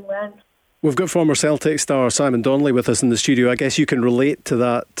least and learn. We've got former Celtic star Simon Donnelly with us in the studio. I guess you can relate to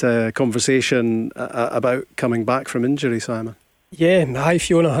that conversation about coming back from injury, Simon. Yeah, hi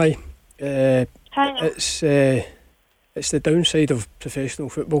Fiona, hi. Hi. It's the downside of professional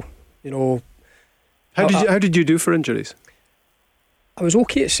football, you know. How did you do for injuries? I was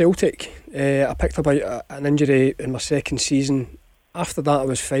okay at Celtic. I picked up an injury in my second season. After that I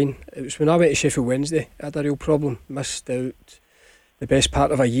was fine. It was when I went to Sheffield Wednesday I had a real problem. Missed out the best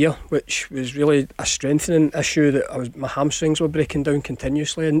part of a year, which was really a strengthening issue, that my hamstrings were breaking down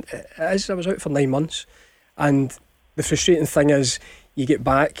continuously, and I was out for 9 months. And the frustrating thing is, you get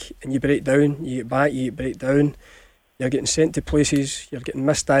back and you break down, you get back, you break down, you're getting sent to places, you're getting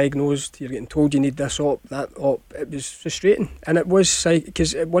misdiagnosed, you're getting told you need this op, that op. It was frustrating, and it was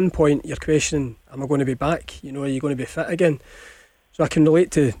because at one point you're questioning, am I going to be back? You know, are you going to be fit again? So I can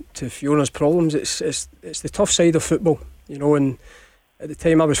relate to Fiona's problems. It's the tough side of football, you know. And at the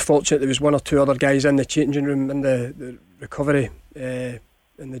time I was fortunate there was one or two other guys in the changing room, in the recovery, in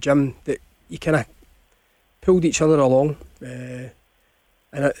the gym, that you kind of pulled each other along.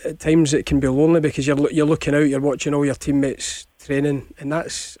 And at times it can be lonely, because you're looking out, you're watching all your teammates training, and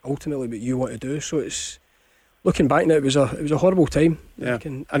that's ultimately what you want to do. So it's, looking back now, it was a horrible time. Yeah.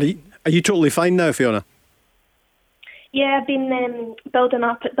 And are you totally fine now, Fiona? Yeah, I've been building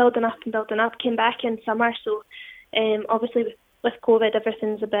up. Came back in summer, so obviously with COVID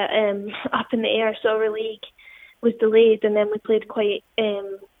everything's a bit up in the air. So our league was delayed, and then we played quite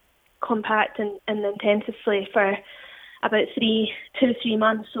compact and intensively for about 2 to 3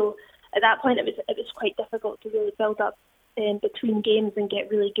 months. So at that point it was quite difficult to really build up between games and get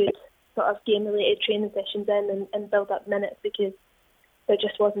really good sort of game related training sessions in and build up minutes, because there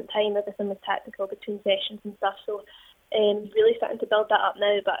just wasn't time. Everything was tactical between sessions and stuff. So really starting to build that up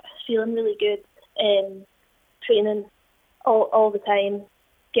now, but feeling really good. Training all the time,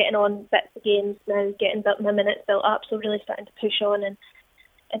 getting on bits of games now, getting my minutes built up. So really starting to push on and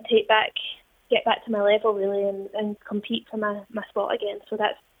get back to my level really, and compete for my spot again. So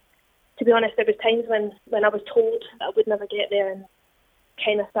that's, to be honest, there was times when I was told that I would never get there, and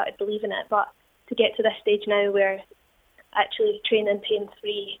kind of started believing it. But to get to this stage now where actually training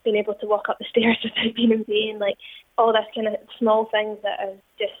pain-free, being able to walk up the stairs without being in pain, like all this kind of small things that are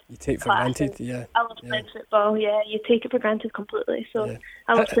just you take for granted. Yeah, I love playing football. Yeah, you take it for granted completely. So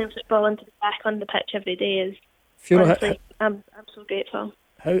I love playing football, and to be back on the pitch every day is, Fiona, honestly, I'm so grateful.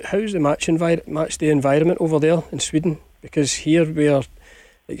 How's the match day environment over there in Sweden? Because here we are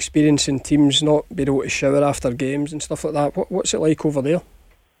experiencing teams not being able to shower after games and stuff like that. What's it like over there?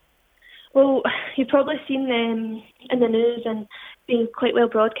 Well, you've probably seen them in the news and being quite well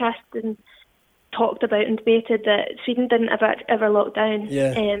broadcast and talked about and debated that Sweden didn't ever lock down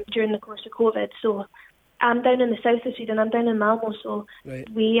during the course of COVID. So I'm down in the south of Sweden. I'm down in Malmo, so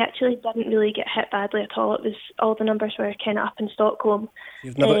we actually didn't really get hit badly at all. It was, all the numbers were kind of up in Stockholm.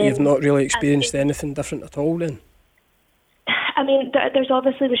 You've not really experienced anything different at all then? I mean, there's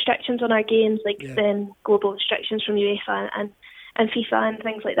obviously restrictions on our games, like global restrictions from UEFA and FIFA and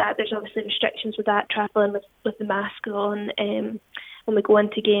things like that. There's obviously restrictions with that, travelling with the mask on. When we go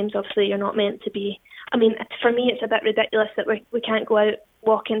into games, obviously you're not meant to be. I mean, for me, it's a bit ridiculous that we can't go out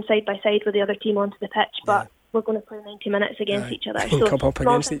walking side by side with the other team onto the pitch, but we're going to play 90 minutes against each other. So come up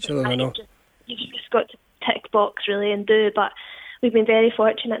against each other, I know. You've just got to tick box really and do. But we've been very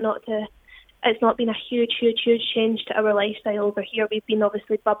fortunate not to. It's not been a huge change to our lifestyle over here. We've been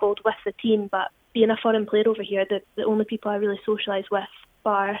obviously bubbled with the team, but being a foreign player over here, the only people I really socialise with,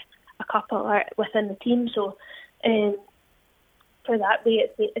 bar a couple, are within the team. So for that way,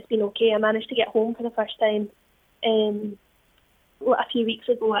 it's been okay. I managed to get home for the first time a few weeks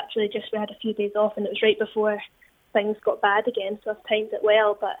ago, actually. Just we had a few days off, and it was right before things got bad again, so I've timed it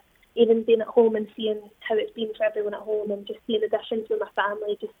well. But even being at home and seeing how it's been for everyone at home, and just seeing the difference with my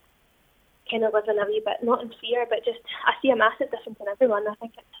family, just kind of living a wee bit, not in fear, but just I see a massive difference in everyone. I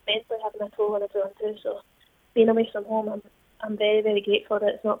think it's mentally having a toll on everyone too. So being away from home, I'm very, very grateful that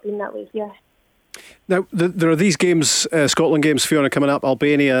it's not been that way here. Now, there are these games, Scotland games, Fiona, coming up,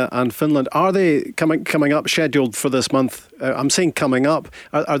 Albania and Finland. Are they coming up, scheduled for this month? I'm saying coming up.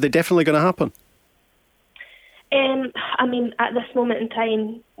 Are they definitely going to happen? I mean, at this moment in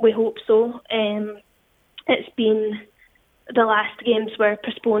time, we hope so. It's been, the last games were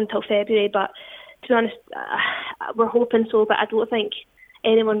postponed till February, but to be honest, we're hoping so, but I don't think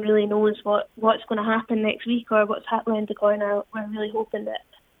anyone really knows what's going to happen next week or what's happening in the corner. We're really hoping that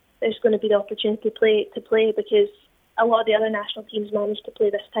there's going to be the opportunity to play because a lot of the other national teams managed to play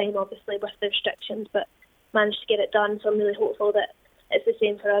this time, obviously, with the restrictions, but managed to get it done. So I'm really hopeful that it's the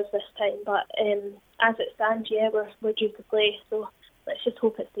same for us this time. But as it stands, we're due to play. So let's just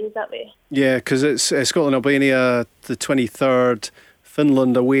hope it stays that way. Yeah, because it's Scotland, Albania the 23rd,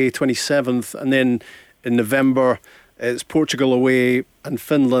 Finland away 27th, and then in November it's Portugal away and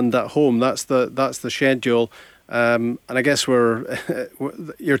Finland at home. That's the schedule. And I guess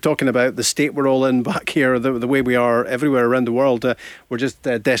you're talking about the state we're all in back here, the way we are everywhere around the world. We're just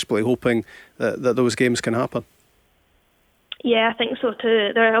desperately hoping that those games can happen. Yeah, I think so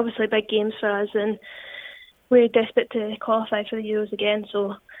too. They're obviously big games for us, and we're desperate to qualify for the Euros again.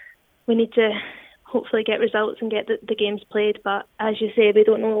 So we need to hopefully get results and get the games played. But as you say, we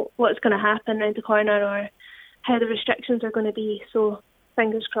don't know what's going to happen around the corner or how the restrictions are going to be. So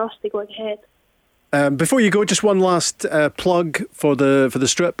fingers crossed they go ahead. Before you go, just one last plug for the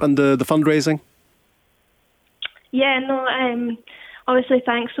strip and the fundraising. Yeah, no. Obviously,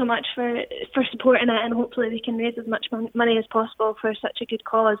 thanks so much for supporting it, and hopefully we can raise as much money as possible for such a good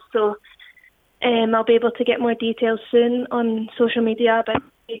cause. So I'll be able to get more details soon on social media about how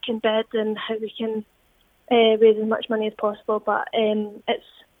we can bid and how we can raise as much money as possible. But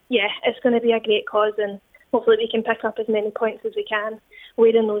it's going to be a great cause, and hopefully we can pick up as many points as we can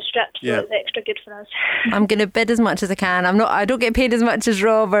wearing those strips, so it's extra good for us. I'm going to bid as much as I can. I don't get paid as much as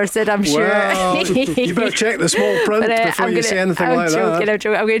Rob or Sid, I'm sure. Well, you better check the small print before you say anything like that. I'm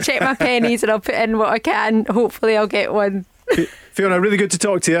joking. I'm going to check my pennies and I'll put in what I can. Hopefully I'll get one. Fiona, really good to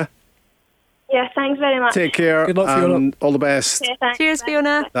talk to you. Yeah, thanks very much. Take care. Good luck, Fiona. All the best. Yeah, cheers,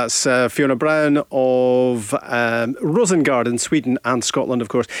 Fiona. That's Fiona Brown of Rosengard in Sweden and Scotland, of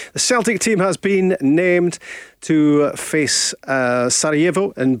course. The Celtic team has been named to face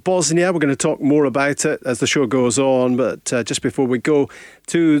Sarajevo in Bosnia. We're going to talk more about it as the show goes on, but just before we go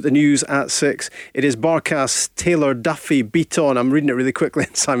to the news at 6, it is Barkas, Taylor, Duffy, Beaton. I'm reading it really quickly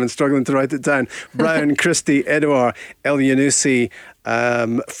and Simon's struggling to write it down. Brown, Christie, Edouard, El Yunusi,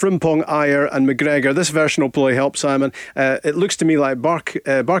 Frimpong, Ayer and McGregor. This version will probably help Simon. It looks to me like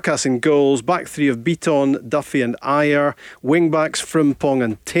Barkas in goals, back three of Beaton, Duffy and Ayer, wing backs Frimpong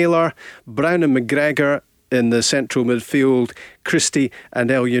and Taylor, Brown and McGregor in the central midfield, Christie and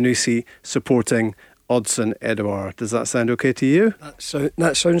El Yunusi supporting Odsonne Edouard. Does that sound okay to you?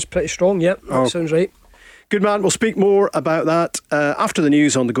 That sounds pretty strong, yep. That sounds right. Good man, we'll speak more about that after the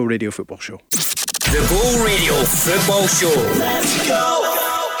news on the Go Radio Football Show. The Go Radio Football Show. Let's go!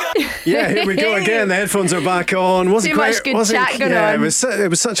 Yeah, here we go again. The headphones are back on. Wasn't much good chat going on. It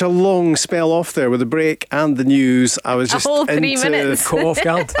was such a long spell off there with the break and the news. I was just a whole 3 minutes. Caught off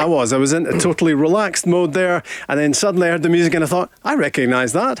guard. I was in a totally relaxed mode there, and then suddenly I heard the music and I thought, I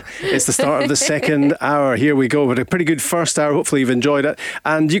recognise that. It's the start of the second hour. Here we go with a pretty good first hour. Hopefully you've enjoyed it,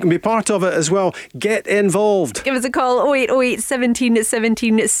 and you can be part of it as well. Get involved. Give us a call 0808 17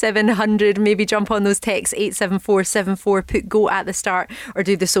 17 700. Maybe jump on those texts 87474. Put Go at the start, or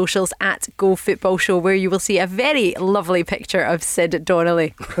do the socials at Go Football Show, where you will see a very lovely picture of Sid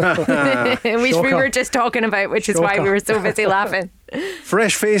Donnelly, which we were just talking about, which is why we were so busy laughing.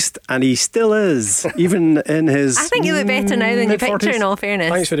 Fresh faced, and he still is, even in his I think you look better now than your picture, in all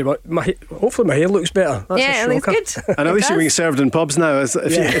fairness. Thanks very much. Hopefully my hair looks better. That's yeah, it looks good. And at least you're being served in pubs now, if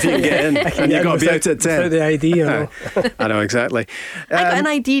you can get in. And you've got to be out at 10 without the ID, you know. I know, exactly. I got an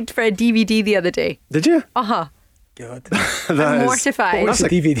ID for a DVD the other day. Did you? Uh-huh. God. I'm mortified. What's a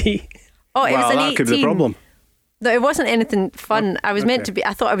DVD? Oh, it was an 18. That could be the problem. No, it wasn't anything fun. I was meant to be.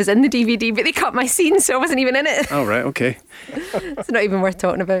 I thought I was in the DVD, but they cut my scene, so I wasn't even in it. Oh, right, okay. It's not even worth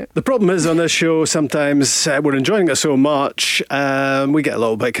talking about. The problem is on this show, sometimes we're enjoying it so much, we get a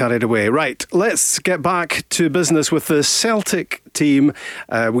little bit carried away. Right, let's get back to business with the Celtic team.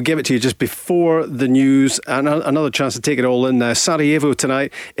 We gave it to you just before the news, and another chance to take it all in now. Sarajevo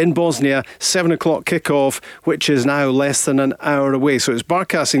tonight in Bosnia, 7 o'clock kickoff, which is now less than an hour away. So it's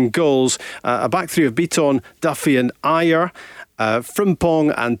Barkas in goals, a back three of Beaton, Duffy and Ayer.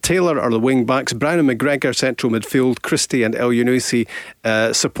 Frimpong and Taylor are the wing backs. Brown and McGregor central midfield. Christie and El Yunusi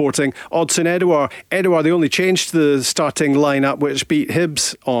supporting. Odsonne Edouard, the only change to the starting lineup, which beat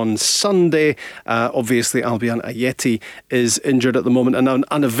Hibs on Sunday. Obviously Albion Ayeti is injured at the moment and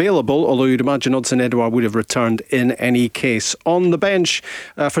unavailable, although you'd imagine Odsonne Edouard would have returned in any case. On the bench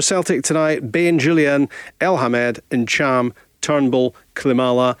for Celtic tonight, Bain, Julian, El Hamed, Ncham, Turnbull,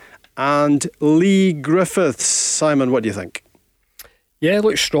 Klimala and Lee Griffiths. Simon, what do you think? Yeah, it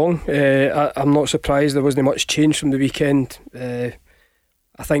looks strong. I'm not surprised there wasn't much change from the weekend.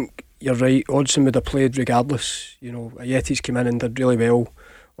 I think you're right, Odsonne would have played regardless. You know, Ayeti's came in and did really well.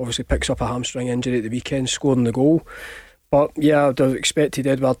 Obviously picks up a hamstring injury at the weekend, scoring the goal. But yeah, I'd have expected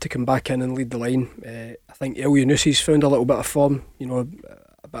Edouard to come back in and lead the line. I think El Yunusi's found a little bit of form, you know,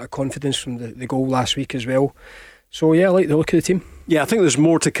 a bit of confidence from the goal last week as well. So yeah, I like the look of the team. Yeah, I think there's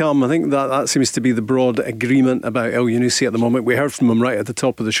more to come. I think that seems to be the broad agreement about El Yunusi at the moment. We heard from him right at the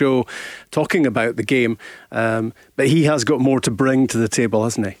top of the show talking about the game, but he has got more to bring to the table,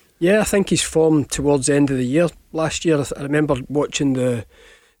 hasn't he? Yeah, I think his form towards the end of the year last year, I remember watching the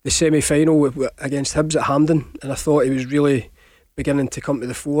semi-final against Hibs at Hampden, and I thought he was really beginning to come to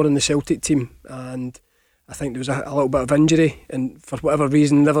the fore in the Celtic team, and I think there was a little bit of injury and for whatever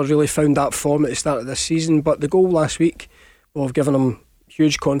reason never really found that form at the start of this season. But the goal last week will have given him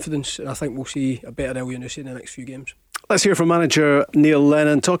huge confidence, and I think we'll see a better El Yunusi in the next few games. Let's hear from manager Neil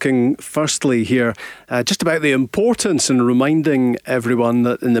Lennon talking firstly here just about the importance and reminding everyone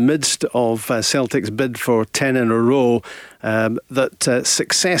that in the midst of Celtic's bid for 10 in a row that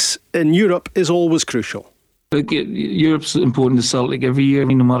success in Europe is always crucial. Look, Europe's important to Celtic every year,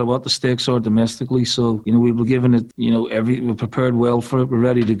 no matter what the stakes are domestically. So, you know, we've been given it, you know, we're prepared well for it, we're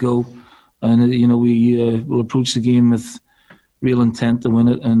ready to go. And, you know, we will approach the game with real intent to win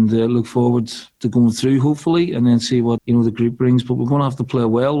it and look forward to going through, hopefully, and then see what, you know, the group brings. But we're going to have to play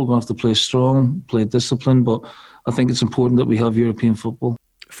well, we're going to have to play strong, play discipline. But I think it's important that we have European football.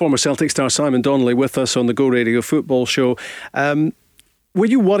 Former Celtic star Simon Donnelly with us on the Go Radio Football Show. Were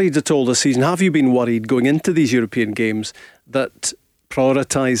you worried at all this season? Have you been worried going into these European games that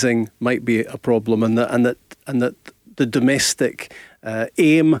prioritising might be a problem and that the domestic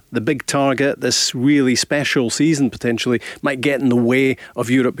aim, the big target, this really special season potentially might get in the way of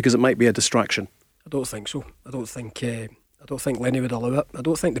Europe because it might be a distraction? I don't think so. I don't think Lenny would allow it. I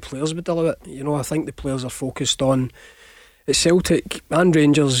don't think the players would allow it. You know, I think the players are focused on. At Celtic and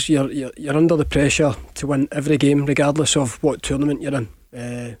Rangers, you're under the pressure to win every game, regardless of what tournament you're in.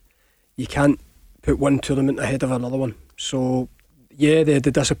 You can't put one tournament ahead of another one. So yeah, the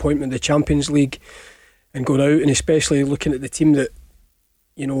disappointment, the Champions League and going out, and especially looking at the team that,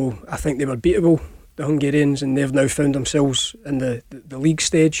 you know, I think they were beatable, the Hungarians, and they've now found themselves in the league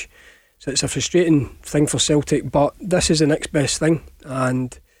stage. So it's a frustrating thing for Celtic, but this is the next best thing,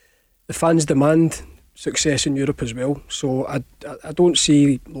 and the fans demand success in Europe as well. So I don't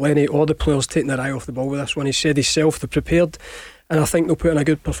see Lenny or the players taking their eye off the ball with this one. He said himself they're prepared, and I think they'll put in a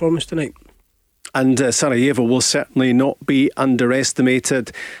good performance tonight. And Sarajevo will certainly not be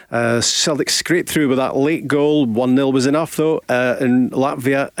underestimated. Celtic scraped through with that late goal. 1-0 was enough though in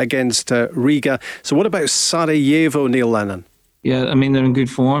Latvia against Riga. So what about Sarajevo, Neil Lennon? Yeah, I mean, they're in good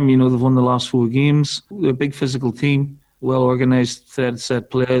form. You know, they've won the last 4 games. They're a big physical team, well organised,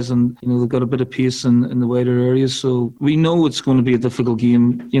 set players, and, you know, they've got a bit of pace in the wider areas. So we know it's going to be a difficult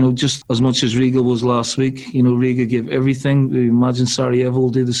game, you know, just as much as Riga was last week. You know, Riga gave everything. We imagine Sarajevo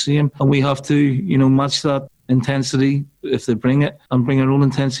will do the same. And we have to, you know, match that intensity if they bring it, and bring our own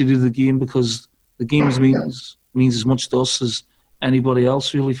intensity to the game, because the game means as much to us as anybody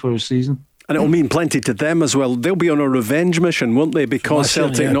else, really, for a season. And it'll mean plenty to them as well. They'll be on a revenge mission, won't they? Because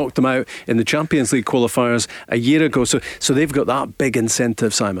Celtic knocked them out in the Champions League qualifiers a year ago. So they've got that big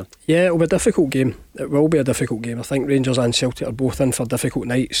incentive, Simon. Yeah, it'll be a difficult game. It will be a difficult game. I think Rangers and Celtic are both in for difficult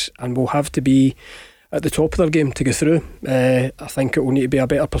nights and will have to be at the top of their game to go through. I think it will need to be a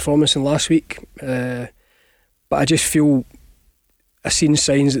better performance than last week. But I just feel I've seen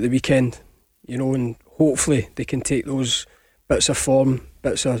signs at the weekend, you know, and hopefully they can take those bits of form,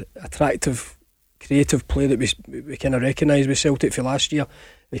 bits of attractive, creative play that we kind of recognise with Celtic for last year.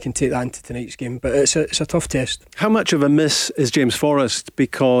 They can take that into tonight's game, but it's a tough test. How much of a miss is James Forrest?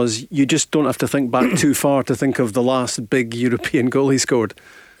 Because you just don't have to think back too far to think of the last big European goal he scored.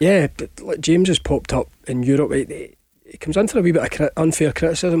 Yeah, but like James has popped up in Europe. It comes into a wee bit of unfair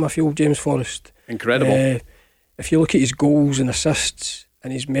criticism, I feel, James Forrest. Incredible. If you look at his goals and assists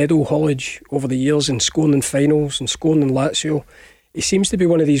and his medal haulage over the years, and scoring in finals and scoring in Lazio, he seems to be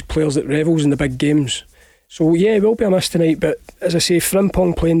one of these players that revels in the big games. So yeah, it will be a miss tonight, but as I say,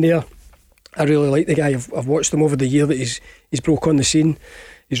 Frimpong playing there, I really like the guy. I've watched him over the year that he's broke on the scene.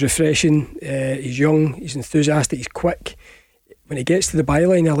 He's refreshing, he's young, he's enthusiastic, he's quick. When he gets to the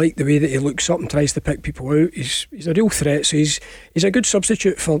byline, I like the way that he looks up and tries to pick people out. He's a real threat, so he's a good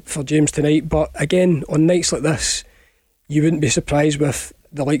substitute for James tonight. But again, on nights like this, you wouldn't be surprised with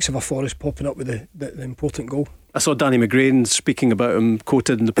the likes of a Forrest popping up with the important goal. I saw Danny McGrain speaking about him,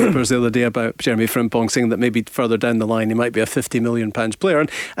 quoted in the papers the other day about Jeremy Frimpong, saying that maybe further down the line he might be a £50 million player,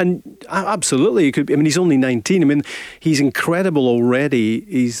 and absolutely he could be. I mean, he's only 19. I mean, he's incredible already.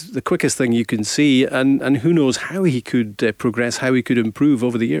 He's the quickest thing you can see, and who knows how he could progress, how he could improve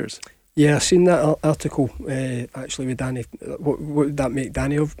over the years. Yeah, I've seen that article actually with Danny. What would that make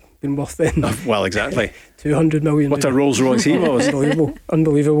Danny have been worth then? Well, exactly. 200 million. What a Rolls Royce he was.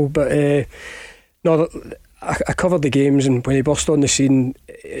 Unbelievable. But no, I covered the games, and when he burst on the scene,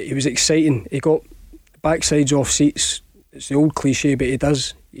 he was exciting. He got backsides off seats. It's the old cliche, but he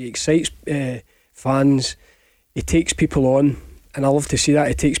does. He excites fans. He takes people on, and I love to see that.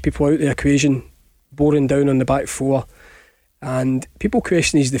 He takes people out of the equation, boring down on the back four. And people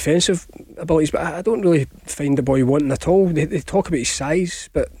question his defensive abilities, but I don't really find the boy wanting at all. They talk about his size,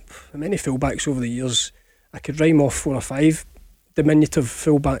 but many fullbacks over the years, I could rhyme off 4 or 5 diminutive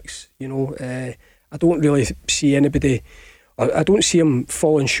fullbacks. You know, I don't really see anybody. I don't see him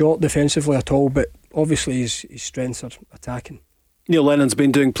falling short defensively at all. But obviously his strengths are attacking. Neil Lennon's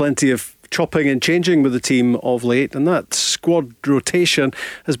been doing plenty of chopping and changing with the team of late, and that squad rotation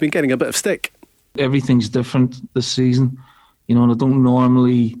has been getting a bit of stick. Everything's different this season. You know, and I don't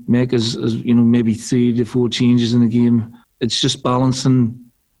normally make as maybe 3 to 4 changes in a game. It's just balancing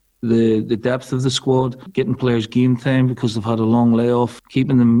the depth of the squad, getting players game time because they've had a long layoff,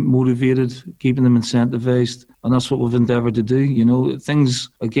 keeping them motivated, keeping them incentivised, and that's what we've endeavoured to do. You know, things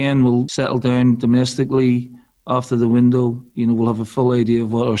again will settle down domestically after the window. You know, we'll have a full idea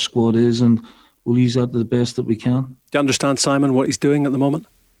of what our squad is, and we'll use that to the best that we can. Do you understand, Simon, what he's doing at the moment?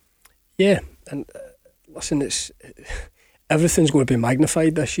 Yeah, and listen, everything's going to be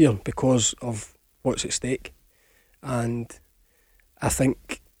magnified this year because of what's at stake, and I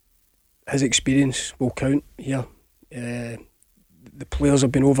think his experience will count here. The players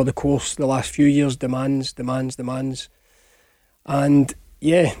have been over the course the last few years, demands, and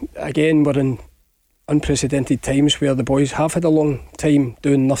yeah, again we're in unprecedented times where the boys have had a long time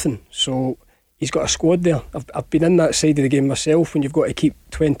doing nothing, so he's got a squad there. I've been in that side of the game myself. When you've got to keep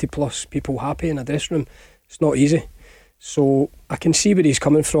 20 plus people happy in a dressing room, it's not easy. So I can see where he's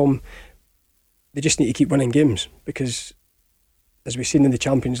coming from. They just need to keep winning games, because as we've seen in the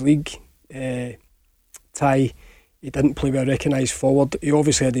Champions League tie, he didn't play with a recognised forward. He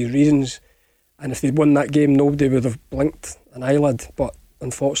obviously had his reasons, and if they'd won that game nobody would have blinked an eyelid, but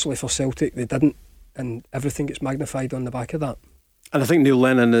unfortunately for Celtic they didn't, and everything gets magnified on the back of that. And I think Neil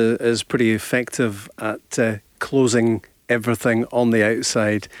Lennon is pretty effective at closing everything on the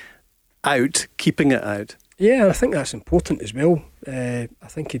outside out, keeping it out. Yeah, I think that's important as well. I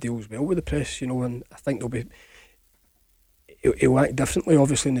think he deals well with the press, and I think he'll act differently,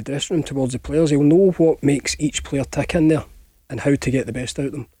 obviously, in the dressing room towards the players. He'll know what makes each player tick in there and how to get the best out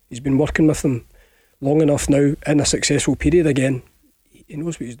of them. He's been working with them long enough now, in a successful period again. He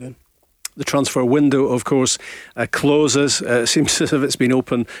knows what he's doing. The transfer window, of course, closes. It seems as if it's been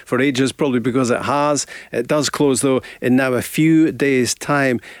open for ages, probably because it has. It does close, though, in now a few days'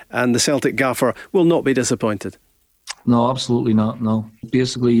 time, and the Celtic gaffer will not be disappointed. No, absolutely not, no.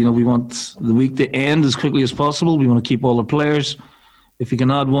 Basically, we want the week to end as quickly as possible. We want to keep all the players. If we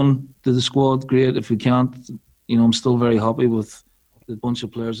can add one to the squad, great. If we can't, I'm still very happy with the bunch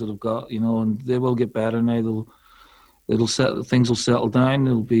of players that I've got, and they will get better now. Things will settle down.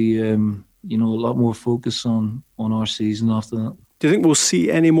 There'll be a lot more focus on our season after that. Do you think we'll see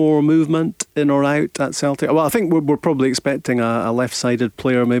any more movement in or out at Celtic? Well, I think we're probably expecting a left-sided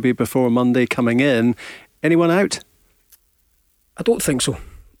player maybe before Monday coming in. Anyone out? I don't think so.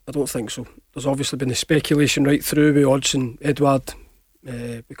 There's obviously been the speculation right through with Odsonne Edouard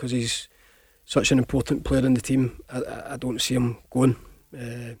because he's such an important player in the team. I don't see him going.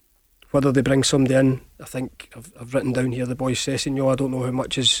 Whether they bring somebody in, I think I've written down here the boy Sessegnon. I don't know how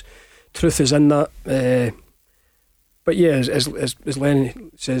much truth is in that. But yeah, as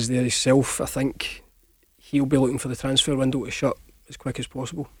Lennon says there himself, I think he'll be looking for the transfer window to shut as quick as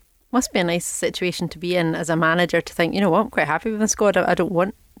possible. Must be a nice situation to be in as a manager, to think, I'm quite happy with the squad. I don't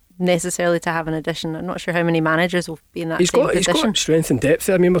want necessarily to have an addition. I'm not sure how many managers will be in that same position. He's got strength and depth.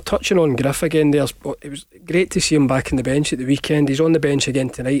 I mean, we're touching on Griff again there. It was great to see him back on the bench at the weekend. He's on the bench again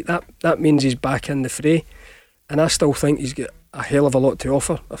tonight. That means he's back in the fray, and I still think he's got a hell of a lot to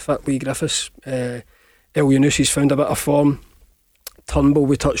offer. A fit Lee Griffiths. El Yunusi's found a bit of form. Turnbull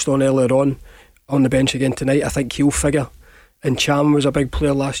we touched on earlier on the bench again tonight. I think he'll figure. And Cham was a big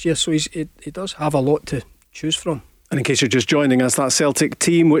player last year, so he does have a lot to choose from. And in case you're just joining us, that Celtic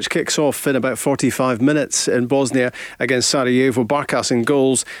team, which kicks off in about 45 minutes in Bosnia against Sarajevo. Barkas in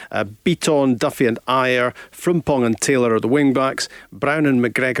goals, Beaton, Duffy and Ayer, Frimpong and Taylor are the wing-backs, Brown and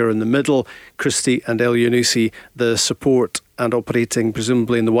McGregor in the middle, Christie and El Yunusi the support, and operating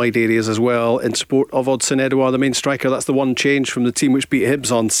presumably in the wide areas as well in support of Odsonne Edouard, the main striker. That's the one change from the team which beat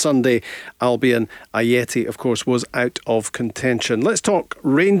Hibs on Sunday. Albion Ayeti, of course, was out of contention. Let's talk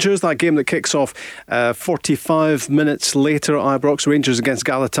Rangers, that game that kicks off 45 minutes later at Ibrox. Rangers against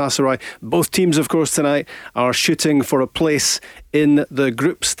Galatasaray. Both teams, of course, tonight are shooting for a place in the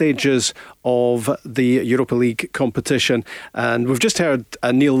group stages of the Europa League competition. And we've just heard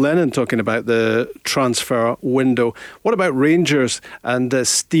Neil Lennon talking about the transfer window. What about Rangers and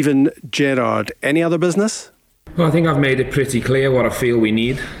Steven Gerrard? Any other business? Well, I think I've made it pretty clear what I feel we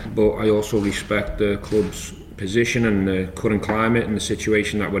need, but I also respect the club's position and the current climate and the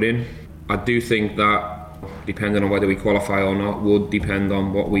situation that we're in. I do think that, depending on whether we qualify or not, would depend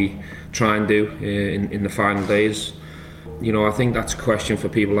on what we try and do in the final days. You know, I think that's a question for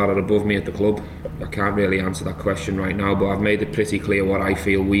people that are above me at the club. I can't really answer that question right now, but I've made it pretty clear what I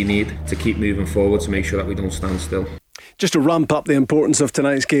feel we need to keep moving forward to make sure that we don't stand still. Just to ramp up the importance of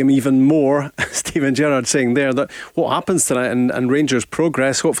tonight's game even more, Steven Gerrard saying there that what happens tonight and Rangers'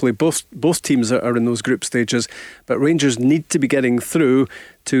 progress, hopefully both teams are in those group stages, but Rangers need to be getting through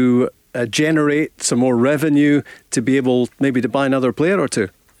to generate some more revenue to be able maybe to buy another player or two.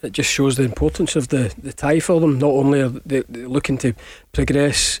 It just shows the importance of the tie for them. Not only are they looking to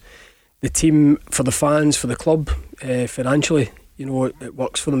progress the team for the fans, for the club, financially, you know, it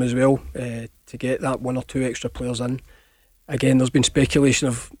works for them as well to get that one or two extra players in. Again, there's been speculation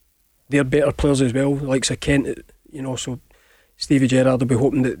of they're better players as well, like Kent, you know, so Stevie Gerrard will be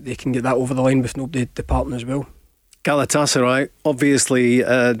hoping that they can get that over the line with nobody departing as well. Galatasaray obviously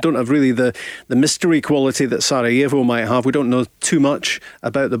don't have really the mystery quality that Sarajevo might have. We don't know too much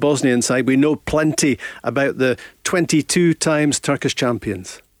about the Bosnian side. We know plenty about the 22 times Turkish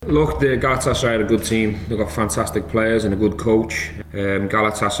champions. Look, the Galatasaray are a good team. They've got fantastic players and a good coach.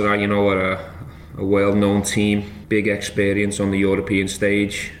 Galatasaray, you know, are a well-known team, big experience on the European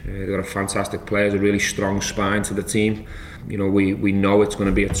stage. They've got a fantastic players, a really strong spine to the team. You know, we know it's going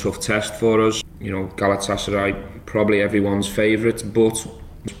to be a tough test for us. You know, Galatasaray, probably everyone's favourite, but,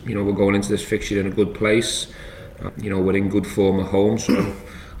 you know, we're going into this fixture in a good place. You know, we're in good form at home, so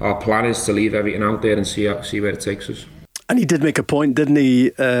our plan is to leave everything out there and see where it takes us. And he did make a point, didn't he?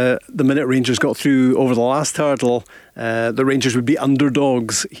 The minute Rangers got through over the last hurdle, the Rangers would be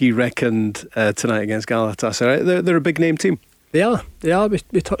underdogs, he reckoned, tonight against Galatasaray. They're a big name team. They are.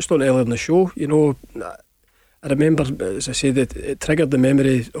 We touched on it earlier in the show. You know, I remember, as I said, it triggered the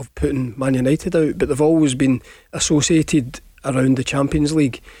memory of putting Man United out, but they've always been associated around the Champions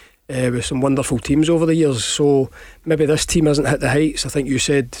League with some wonderful teams over the years. So maybe this team hasn't hit the heights. I think you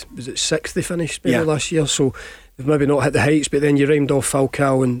said, was it 6th they finished maybe last year? So they've maybe not hit the heights, but then you rhymed off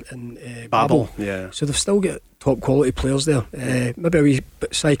Falcao and Babel. Yeah. So they've still got top quality players there. Maybe a wee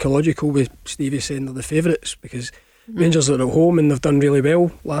bit psychological with Stevie saying they're the favourites, because Rangers are at home and they've done really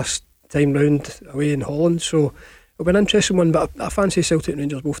well last time round away in Holland, so it'll be an interesting one, but I fancy Celtic and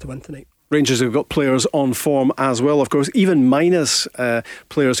Rangers both to win tonight. Rangers have got players on form as well, of course, even minus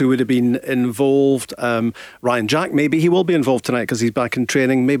players who would have been involved. Ryan Jack, maybe he will be involved tonight because he's back in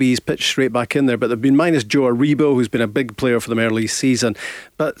training. Maybe he's pitched straight back in there, but they've been minus Joe Aribo, who's been a big player for them early season.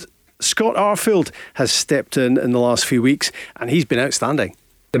 But Scott Arfield has stepped in the last few weeks and he's been outstanding.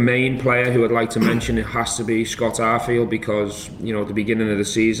 The main player who I'd like to mention, it has to be Scott Arfield, because, you know, at the beginning of the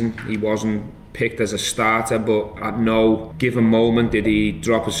season he wasn't picked as a starter, but at no given moment did he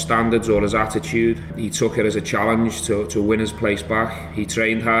drop his standards or his attitude. He took it as a challenge to win his place back. He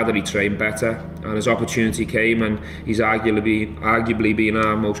trained harder, he trained better, and his opportunity came, and he's arguably been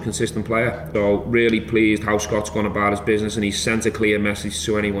our most consistent player. So really pleased how Scott's gone about his business, and he's sent a clear message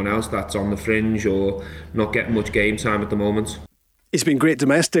to anyone else that's on the fringe or not getting much game time at the moment. He's been great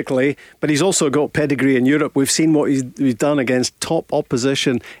domestically, but he's also got pedigree in Europe. We've seen what he's done against top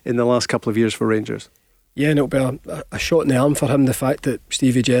opposition in the last couple of years for Rangers. Yeah, and it'll be a shot in the arm for him, the fact that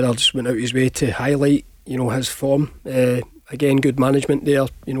Stevie Gerrard's went out his way to highlight, you know, his form. Again, good management there,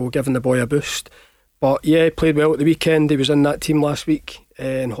 you know, giving the boy a boost. But yeah, he played well at the weekend. He was in that team last week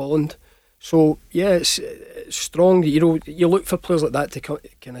in Holland. So yeah, it's strong. You know, you look for players like that to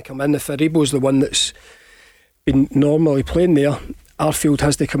kind of come in. If Aribo's the one that's been normally playing there, Arfield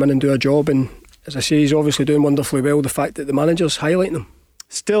has to come in and do a job, and as I say, he's obviously doing wonderfully well. The fact that the manager's highlighting him.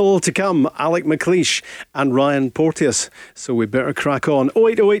 Still to come, Alex McLeish and Ryan Porteous. So we better crack on.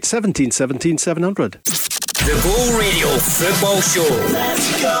 0808 17 17 700. The Go Radio Football Show.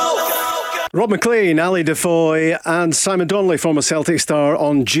 Let's go! Rob Maclean, Ali DeFoy and Simon Donnelly, former Celtic star,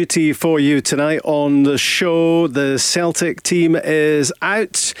 on duty for you tonight on the show. The Celtic team is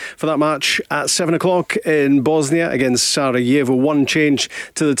out for that match at 7 o'clock in Bosnia against Sarajevo. One change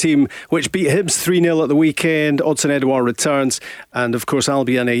to the team, which beat Hibs 3-0 at the weekend. Odson Edouard returns, and of course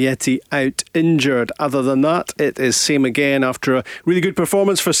Albion Ayeti out injured. Other than that, it is same again after a really good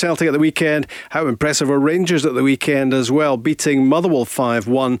performance for Celtic at the weekend. How impressive were Rangers at the weekend as well, beating Motherwell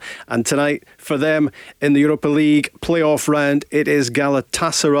 5-1. And tonight, for them in the Europa League playoff round, it is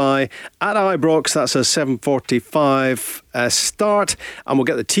Galatasaray at Ibrox. That's a 7:45 start, and we'll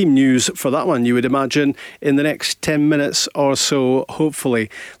get the team news for that one, you would imagine, in the next 10 minutes or so,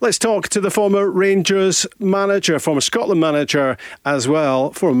 hopefully. Let's talk to the former Rangers manager, former Scotland manager as well,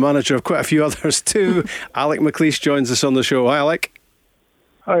 former manager of quite a few others too. Alex McLeish joins us on the show. Hi, Alex.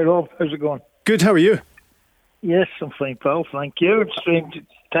 Hi, Rob. How's it going? Good, how are you? Yes, I'm fine, pal. Thank you. Strange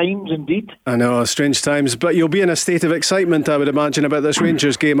times indeed. I know, strange times, but you'll be in a state of excitement, I would imagine, about this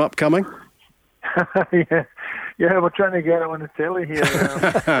Rangers game upcoming. yeah, we're trying to get it on the telly here.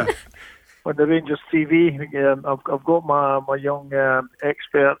 On the Rangers TV. I've got my young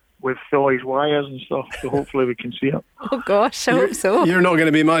expert with all his wires and stuff, so hopefully we can see it. Oh gosh, I hope so. You're not going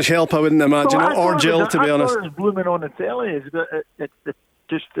to be much help, I wouldn't imagine, or Jill, to be honest. I thought it was blooming on the telly. It's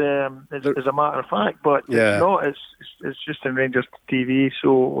just as a matter of fact, but yeah. It's not. It's just in Rangers TV,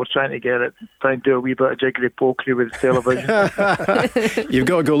 so we're trying to get it, trying to do a wee bit of jiggery pokery with the television. You've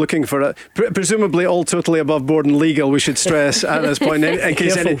got to go looking for it. Presumably all totally above board and legal, we should stress at this point. In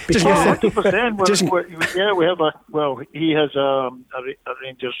case any, 100%. Yeah, we have he has a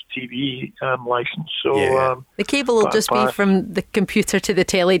Rangers TV licence, so yeah. The cable will just be from the computer to the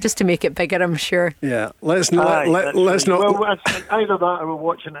telly, just to make it bigger, I'm sure. Yeah, let's not. Well, either that or we're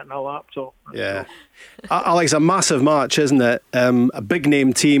watching it on a laptop. Yeah. Alex, a massive match, isn't it? A big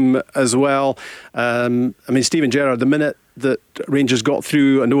name team as well. I mean, Steven Gerrard, the minute that Rangers got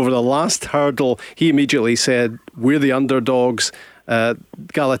through and over the last hurdle, he immediately said, we're the underdogs.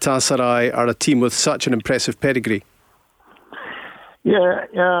 Galatasaray are a team with such an impressive pedigree. Yeah,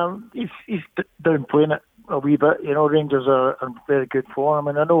 he's downplaying it a wee bit. You know, Rangers are in very good form,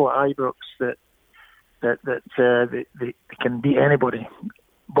 and I know at Ibrox that they can beat anybody.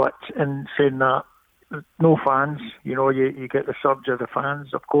 But in saying that, no fans. You know, you get the surge of the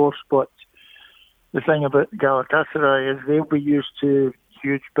fans, of course. But the thing about Galatasaray is they'll be used to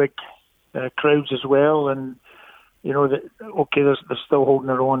huge, big crowds as well. And you know, they're still holding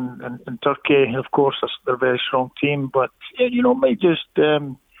their own in Turkey. Of course, they're a very strong team. But you know, it might just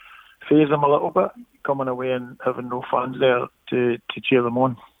phase them a little bit, coming away and having no fans there to cheer them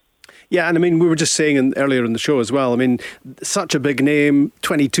on. Yeah, and I mean, we were just saying earlier in the show as well, I mean, such a big name,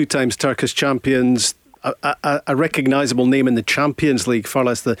 22 times Turkish champions, a recognisable name in the Champions League, far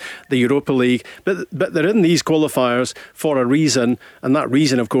less the Europa League. But they're in these qualifiers for a reason, and that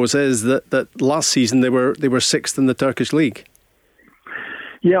reason, of course, is that last season they were sixth in the Turkish league.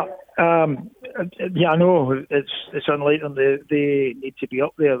 Yeah, I know it's unlikely they need to be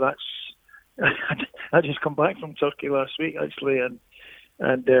up there. I just come back from Turkey last week actually, and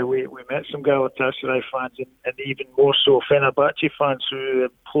we met some Galatasaray fans and even more so Fenerbahce fans who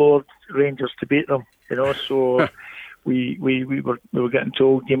implored Rangers to beat them. You know, so we were getting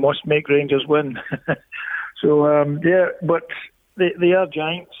told you must make Rangers win. So but they are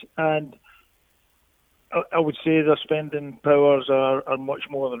giants, and I would say their spending powers are much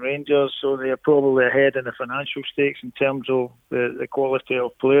more than Rangers. So they are probably ahead in the financial stakes in terms of the quality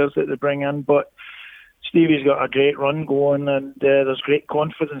of players that they bring in, but Stevie's got a great run going, and there's great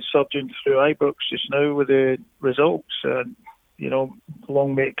confidence surging through Ibrox just now with the results. You know,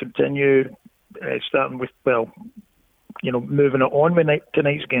 long may it continue, starting with, moving it on with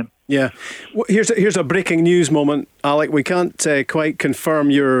tonight's game. Yeah. Here's a breaking news moment, Alec. We can't quite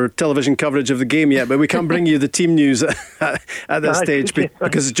confirm your television coverage of the game yet, but we can bring you the team news at this stage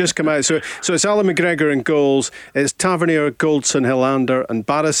because it's just come out. So it's Alan McGregor in goals. It's Tavernier, Goldson, Hilander and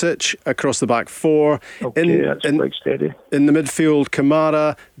Barisic across the back four. Okay, that's quite steady. In the midfield,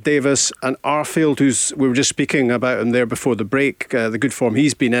 Kamara, Davis and Arfield, we were just speaking about him there before the break, the good form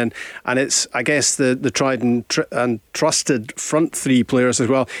he's been in. And it's, I guess, the tried and trusted front three players as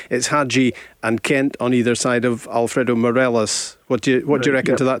well. It's Hadji and Kent on either side of Alfredo Morelos. What do you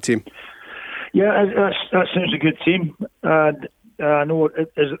reckon to that team? Yeah, that sounds a good team. And I know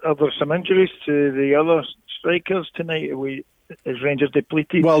are there some injuries to the other strikers tonight? is Rangers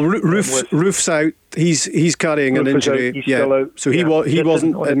depleted? Well, Roof's out. He's carrying an injury. He's still out. So he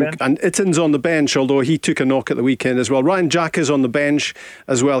wasn't, and Itten's on the bench, although he took a knock at the weekend as well. Ryan Jack is on the bench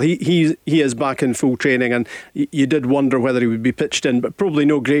as well. He is back in full training, and you did wonder whether he would be pitched in, but probably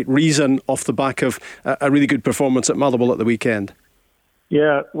no great reason off the back of a really good performance at Motherwell at the weekend.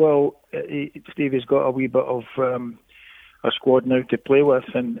 Yeah, well, Stevie's got a wee bit of a squad now to play with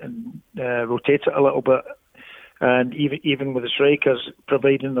and rotate it a little bit. And even with the strikers,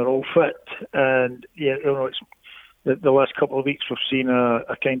 providing they're all fit, and it's the last couple of weeks we've seen a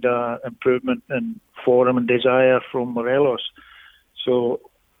kind of improvement in form and desire from Morelos. So,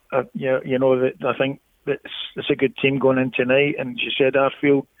 I think it's a good team going in tonight. And as you said,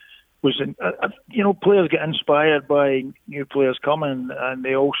 Arfield was, players get inspired by new players coming, and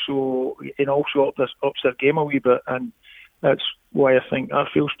they also ups their game a wee bit, and that's why I think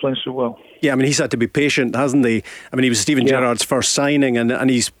Arfield's playing so well. Yeah, I mean, he's had to be patient, hasn't he? I mean, he was Stephen Gerrard's first signing, and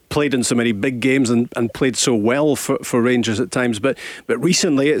he's played in so many big games and played so well for Rangers at times. But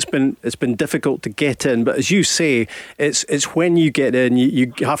recently, it's been difficult to get in. But as you say, it's when you get in,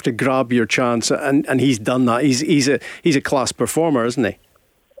 you have to grab your chance, and he's done that. He's a class performer, isn't he?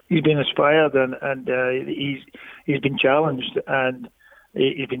 He's been inspired, and he's been challenged, and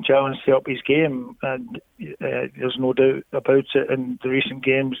he's been challenged to up his game, and there's no doubt about it. In the recent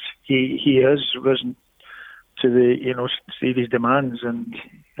games, he has risen to the Stevie's demands, and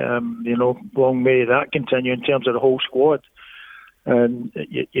long may that continue in terms of the whole squad. And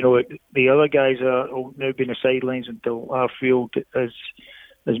the other guys are now being the sidelines until Arfield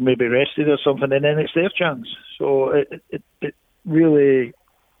is maybe rested or something, and then it's their chance. So it really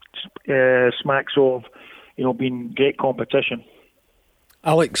smacks of being great competition.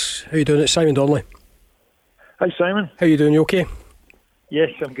 Alex, how you doing? It's Simon Donnelly. Hi Simon. How you doing? You okay?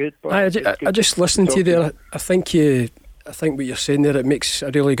 Yes, I'm good. I just listened to you there. I think what you're saying there, it makes a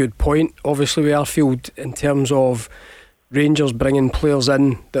really good point. Obviously, with Arfield, in terms of Rangers bringing players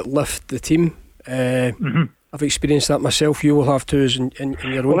in that lift the team. I've experienced that myself. You will have too, in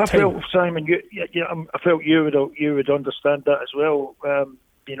your own time. I felt, Simon, I felt you would understand that as well.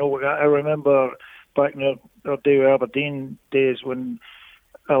 I remember back in our Aberdeen days when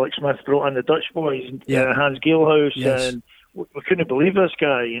Alex Smith brought in the Dutch boys, Hans Geelhuis, and we couldn't believe this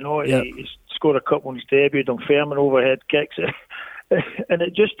guy. He scored a couple on his debut on Fairman overhead kicks, and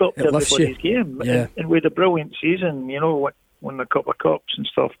it just stopped everybody's game. And we had a brilliant season, won a couple of cups and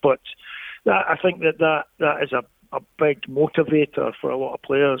stuff. But I think that is a big motivator for a lot of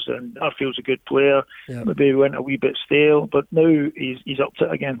players, and Arfield's a good player. Maybe he went a wee bit stale, but now he's up to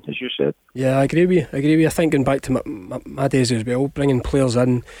it again, as you said. Yeah, I agree with you. I think going back to my days as well, bringing players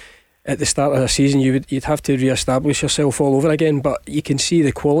in at the start of the season, you'd have to re-establish yourself all over again, but you can see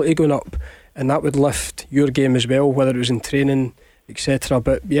the quality going up, and that would lift your game as well, whether it was in training, etc.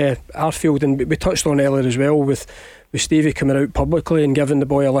 But yeah, Arfield, and we touched on earlier as well with Stevie coming out publicly and giving the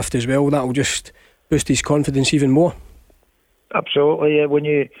boy a lift as well, that'll just boost his confidence even more. Absolutely, yeah. When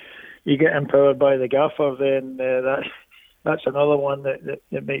you get empowered by the gaffer, then that's another one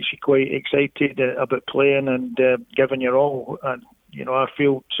that makes you quite excited about playing and giving your all. And I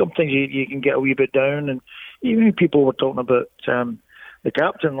feel sometimes you can get a wee bit down, and even people were talking about the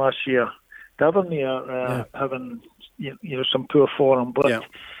captain last year, Tavernier, having some poor form, but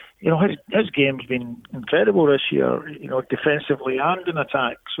his game's been incredible this year, defensively and in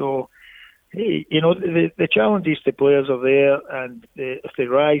attack. So hey, the challenges to players are there, and if they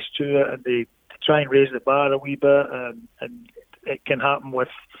rise to it and they try and raise the bar a wee bit, and it can happen with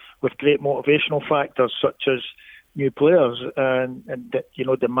great motivational factors such as new players and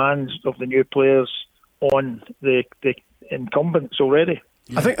demands of the new players on the incumbents already.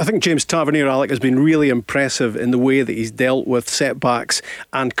 I think James Tavernier, Alec, has been really impressive in the way that he's dealt with setbacks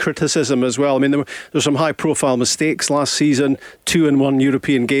and criticism as well. I mean, there were some high-profile mistakes last season, 2 in 1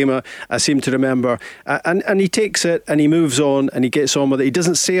 European game, I seem to remember. And he takes it and he moves on and he gets on with it. He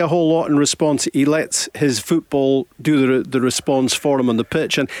doesn't say a whole lot in response. He lets his football do the response for him on the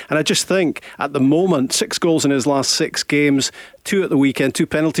pitch. And I just think, at the moment, 6 goals in his last 6 games, 2 at the weekend, 2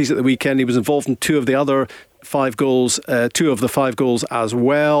 penalties at the weekend. He was involved in 2 of the other 5 goals, 2 of the 5 goals as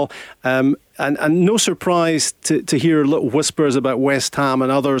well, and no surprise to hear little whispers about West Ham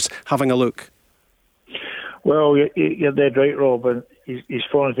and others having a look. Well, you're dead right, Rob, and his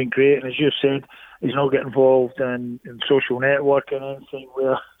form's been great, and as you said, he's not getting involved in social networking or anything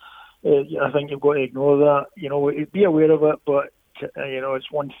where I think you've got to ignore that. Be aware of it, but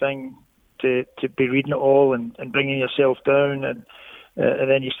it's one thing to be reading it all and bringing yourself down, and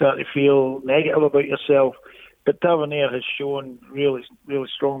then you start to feel negative about yourself. But Tavernier has shown really, really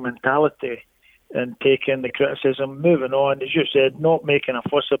strong mentality and taking the criticism, moving on, as you said, not making a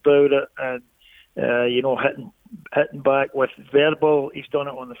fuss about it, and hitting back with verbal. He's done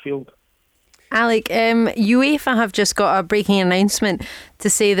it on the field. Alec, UEFA have just got a breaking announcement to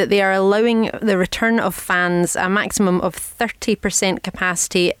say that they are allowing the return of fans a maximum of 30%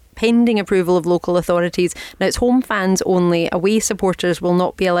 capacity pending approval of local authorities. Now, it's home fans only. Away supporters will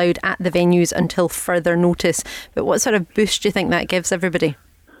not be allowed at the venues until further notice. But what sort of boost do you think that gives everybody?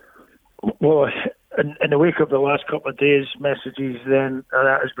 Well, in the wake of the last couple of days' messages, then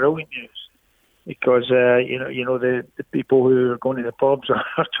that is brilliant news, because the people who are going to the pubs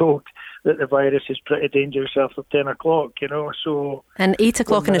are told that the virus is pretty dangerous after 10 o'clock. So and 8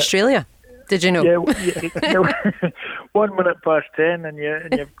 o'clock in Australia. Did you know? Yeah, 1 minute past 10, and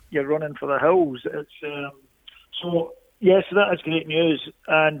you're running for the hills. It's so yes, that is great news,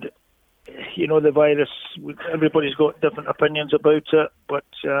 and the virus. Everybody's got different opinions about it, but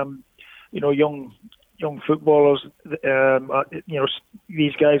young footballers,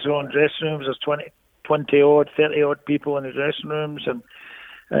 these guys are on dressing rooms. There's 20 odd, 30 odd people in the dressing rooms, and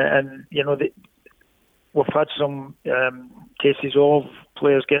we've had some cases of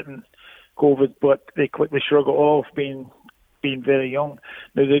players getting COVID, but they quickly shrug it off, being very young.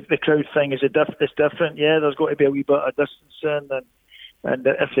 Now the crowd thing is different. Yeah, there's got to be a wee bit of distancing, and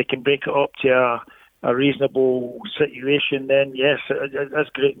if they can break it up to a reasonable situation, then yes, that's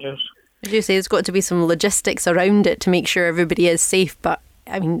great news. As you say, there's got to be some logistics around it to make sure everybody is safe, but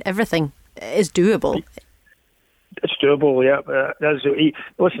I mean, everything is doable. It's doable, yeah.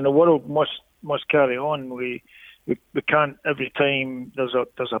 Listen, the world must carry on. We can't, every time there's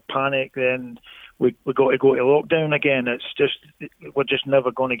a panic, then we got to go to lockdown again. It's just, we're just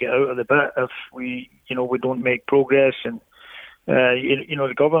never going to get out of the bit if we don't make progress. And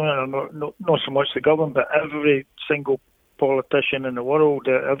the government, or not so much the government, but every single politician in the world,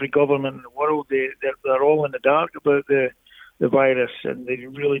 every government in the world, they're all in the dark about the virus, and they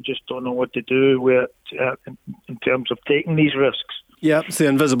really just don't know what to do with in terms of taking these risks. Yeah, it's the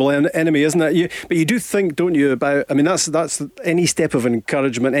invisible enemy, isn't it? But you do think, don't you, about, I mean, that's any step of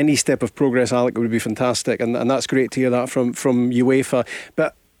encouragement, any step of progress, Alec, would be fantastic, and that's great to hear that from UEFA.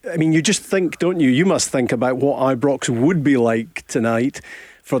 But I mean, you just think, don't you? You must think about what Ibrox would be like tonight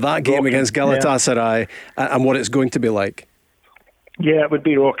for that game against Galatasaray, and what it's going to be like. Yeah, it would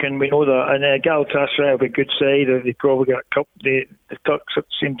be rocking. We know that. And Galatasaray have a good side. They probably got a couple. The Turks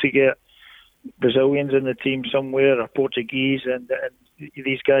seem to get Brazilians in the team somewhere, or Portuguese, and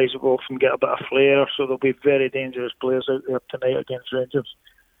these guys will often get a bit of flair. So there'll be very dangerous players out there tonight against Rangers.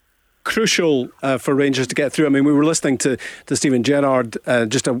 Crucial for Rangers to get through. I mean, we were listening to Steven Gerrard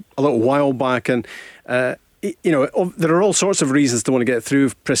just a little while back, and there are all sorts of reasons to want to get through,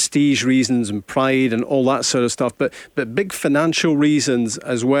 prestige reasons and pride and all that sort of stuff, but big financial reasons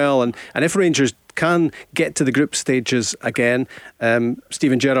as well. And if Rangers can get to the group stages again,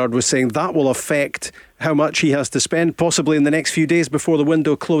 Steven Gerrard was saying that will affect how much he has to spend, possibly in the next few days before the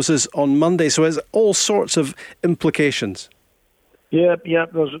window closes on Monday. So there's all sorts of implications. Yeah.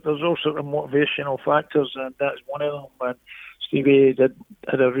 There's all sort of motivational factors, and that's one of them. And Stevie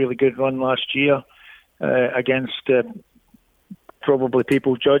had a really good run last year against probably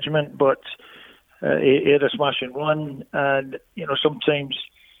people's judgment, but he had a smashing run. And sometimes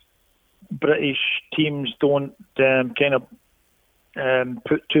British teams don't kind of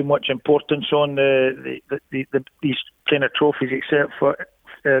put too much importance on these kind of trophies, except for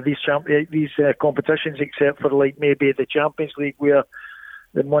these competitions, except for like maybe the Champions League, where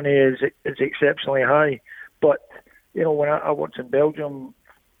the money is exceptionally high. But when I worked in Belgium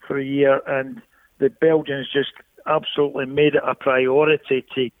for a year, and the Belgians just absolutely made it a priority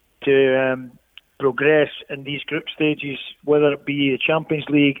to progress in these group stages, whether it be the Champions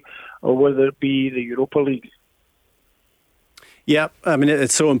League or whether it be the Europa League. Yeah, I mean,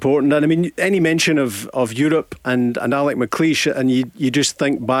 it's so important. And I mean, any mention of Europe and Alex McLeish, and you just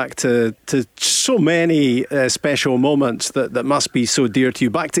think back to so many special moments that must be so dear to you.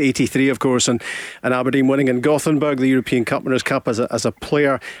 Back to 83, of course, and Aberdeen winning in Gothenburg the European Cup Winners' Cup as a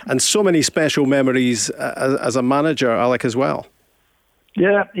player, and so many special memories as a manager, Alec, as well.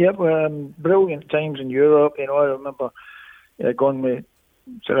 Yeah, brilliant times in Europe. I remember going with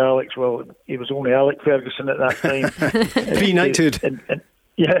Sir Alex. Well, he was only Alec Ferguson at that time. Pre-knighthood.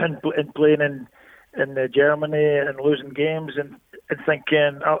 And playing in Germany and losing games and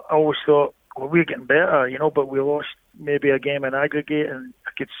thinking, I always thought, well, we're getting better, but we lost maybe a game in aggregate, and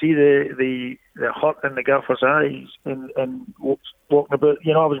I could see the hurt in the gaffer's eyes and walking about.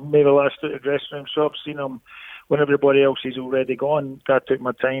 I was maybe last out of the dressing room, so I've seen him when everybody else is already gone. I took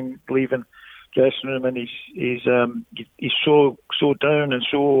my time leaving dressing room, and he's so down and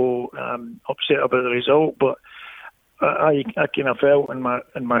so upset about the result. But I kind of felt in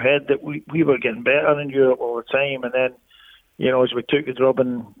my head that we were getting better in Europe all the time, and then as we took the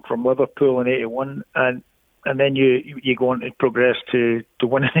drubbing from Liverpool in '81, and then you go on to progress to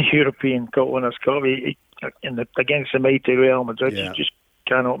winning the European Cup Winners' Cup against the mighty Real Madrid. You just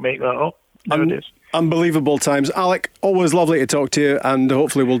cannot make that up nowadays. Unbelievable times. Alec, always lovely to talk to you, and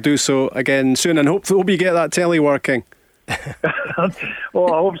hopefully we'll do so again soon, and hope you get that telly working.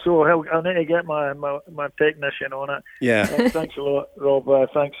 Well, I hope so. I need to get my technician on it. Yeah. Thanks a lot, Rob.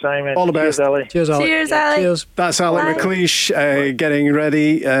 Thanks, Simon. All the best. Cheers, Ali. Cheers, Ali. Cheers, Ali. Cheers. That's Alex McLeish getting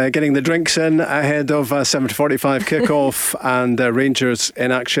ready, getting the drinks in ahead of 7:45 kick-off and Rangers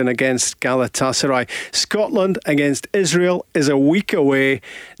in action against Galatasaray. Scotland against Israel is a week away.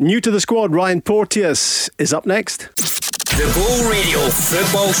 New to the squad, Ryan Porteous is up next. The Go Radio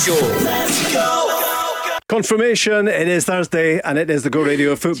Football Show. Let's go! Confirmation, it is Thursday and it is the Go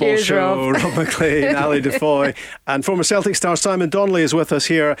Radio Football Cheers, Show. Rob Maclean, Ali DeFoy, and former Celtic star Simon Donnelly is with us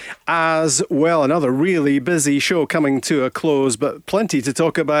here as well. Another really busy show coming to a close, but plenty to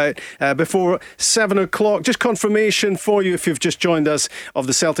talk about before 7 o'clock. Just confirmation for you if you've just joined us of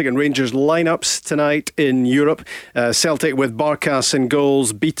the Celtic and Rangers lineups tonight in Europe. Celtic with Barkas in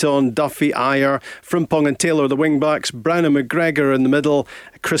goals, Beaton, Duffy, Ayer, Frimpong and Taylor the wing backs, Brown and McGregor in the middle,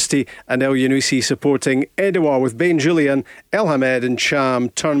 Christie and El Yunusi supporting Edouard with Bain Julian, El Hamed and Cham,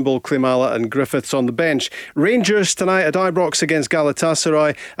 Turnbull, Klimala and Griffiths on the bench. Rangers tonight at Ibrox against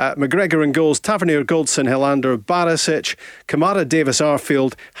Galatasaray. McGregor in goals, Tavernier, Goldson, Hilander, Barisic, Kamara, Davis,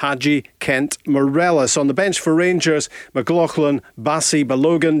 Arfield, Hadji, Kent, Morelos. On the bench for Rangers, McLaughlin, Bassi,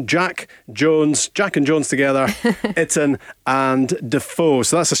 Balogun, Jack and Jones together, Itten and Defoe.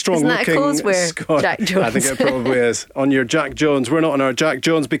 So that's a strong looking squad. Jack Jones? I think it probably is. On your Jack Jones. We're not on our Jack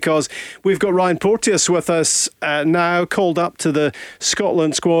Jones because we've got Ryan Porteous with us now, called up to the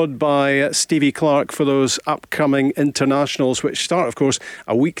Scotland squad by Stevie Clarke for those upcoming internationals, which start, of course,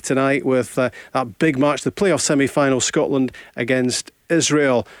 a week tonight with that big match, the playoff semi-final, Scotland against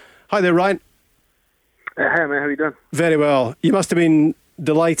Israel. Hi there, Ryan. Hi, mate. How are you doing? Very well. You must have been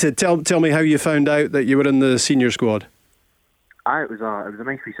delighted. Tell me how you found out that you were in the senior squad. It was a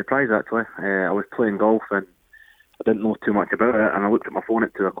nice wee surprise, actually. I was playing golf and I didn't know too much about it, and I looked at my phone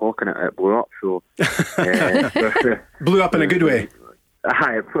at 2 o'clock and it blew up. So blew up in a good way.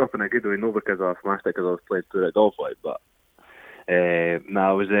 It blew up in a good way, not because I smashed it because I was playing through it golf, but I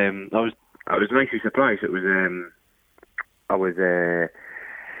was nicely surprised. It was I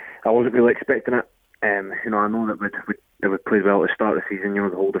wasn't really expecting it. I know that it would play well at the start of the season.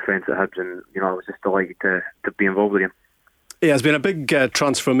 The whole defence at Hibs, and I was just delighted to be involved again. Yeah, there's been a big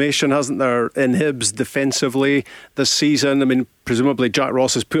transformation, hasn't there, in Hibs defensively this season. I mean, presumably Jack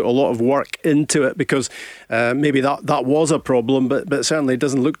Ross has put a lot of work into it because maybe that was a problem, but certainly it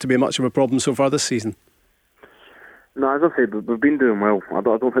doesn't look to be much of a problem so far this season. No, as I said, we've been doing well. I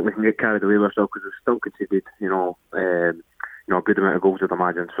don't think we can get carried away with ourselves because we've still conceded, a good amount of goals, I'd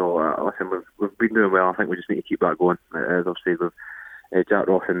imagine. So, listen, we've been doing well. I think we just need to keep that going. As I've said, with Jack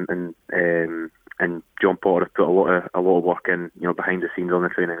Ross and John Potter have put a lot of work in, behind the scenes on the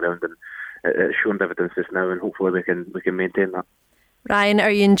training ground, and it's shown dividends just now, and hopefully we can maintain that. Ryan,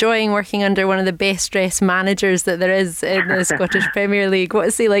 are you enjoying working under one of the best dressed managers that there is in the Scottish Premier League? What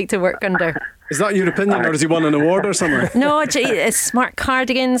is he like to work under? Is that your opinion, or has he won an award or something? No, it's smart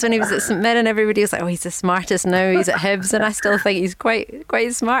cardigans. When he was at St Mirren, everybody was like, "Oh, he's the smartest." Now he's at Hibs, and I still think he's quite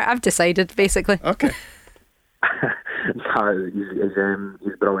smart. I've decided, basically. Okay. No,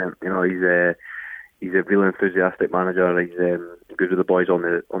 he's brilliant. He's a really enthusiastic manager. He's good with the boys on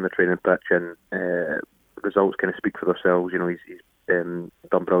the training pitch, and results kind of speak for themselves. He's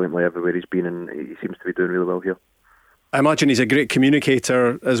done brilliantly everywhere he's been, and he seems to be doing really well here. I imagine he's a great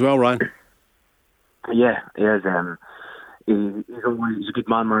communicator as well, Ryan. Yeah, he is. He's a good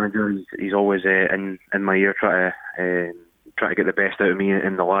man manager. He's always in my ear trying to get the best out of me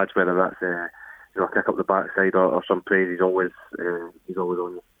and the lads, whether that's a kick up the backside or some praise. He's always on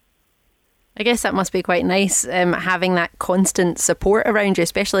you. I guess that must be quite nice, having that constant support around you,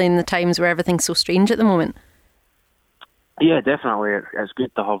 especially in the times where everything's so strange at the moment. Yeah, definitely. It's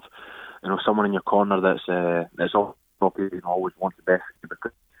good to have someone in your corner that's all top of you, always wants the best,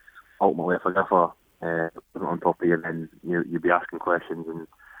 because ultimately if a gaffer put it on top of you, then you'll be asking questions, and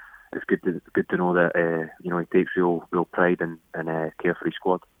it's good to know that he takes real pride and care for his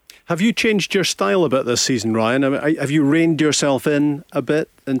squad. Have you changed your style a bit this season, Ryan? I mean, have you reined yourself in a bit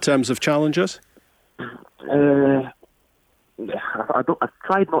in terms of challenges? I've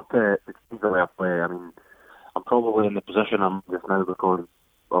tried not to change the way I play. I mean, I'm probably in the position I'm just now because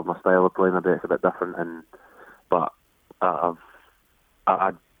of my style of play. Maybe it's a bit different, but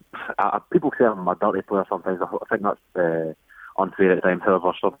people say I'm a dirty player sometimes. I think that's unfair at times.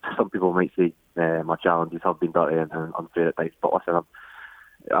 However, some people might say my challenges have been dirty and unfair at times. But listen,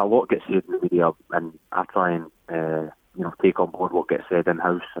 a lot gets said in the media, and I try and take on board what gets said in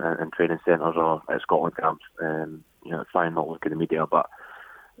house in training centres or at Scotland camps. Try and not look at the media. But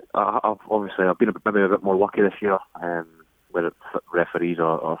I've been maybe a bit more lucky this year, whether it's referees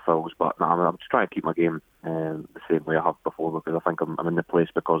or fouls. But I'm just trying to keep my game the same way I have before, because I think I'm in the place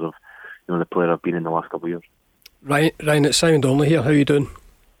because of the player I've been in the last couple of years. Ryan, it's Simon Donnelly here. How are you doing?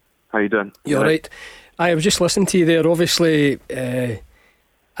 How you doing? You all right? I was just listening to you there. Obviously,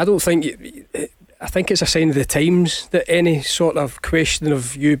 I don't think I think it's a sign of the times that any sort of question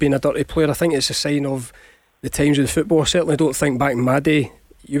of you being a dirty player. I think it's a sign of the times of the football. I certainly don't think back in my day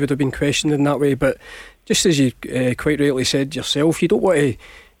you would have been questioned in that way. But just as you quite rightly said yourself, you don't want to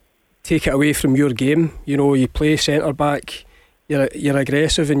take it away from your game. You play centre back. You're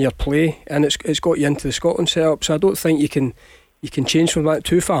aggressive in your play, and it's got you into the Scotland setup. So I don't think you can change from that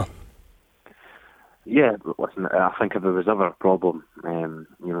too far. Yeah, but listen, I think if there was ever a problem,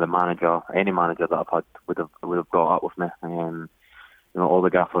 the manager, any manager that I've had would have brought up with me. All the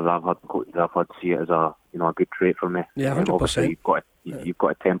gaffers I've had, coaches I've had, see it as a good trait for me. Yeah, 100%. Obviously, you've got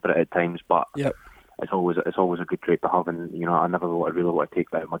to temper it at times, but it's always a good trait to have, and I never really want to take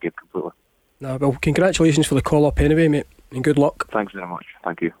that out of my game completely. No, well, congratulations for the call up anyway, mate, and good luck. Thanks very much.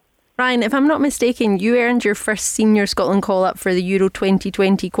 Thank you. Ryan, if I'm not mistaken, you earned your first senior Scotland call-up for the Euro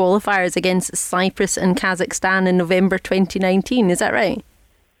 2020 qualifiers against Cyprus and Kazakhstan in November 2019, is that right?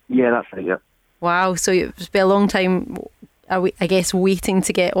 Yeah, that's right, yeah. Wow, so it's been a long time, I guess, waiting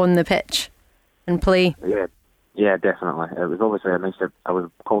to get on the pitch and play. Yeah, definitely. It was obviously a nice... I was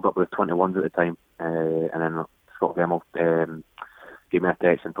called up with 21s at the time, and then Scott Gemmell gave me a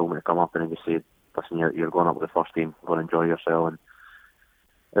text and told me to come up, and he just said, listen, you're going up with the first team, go and enjoy yourself. And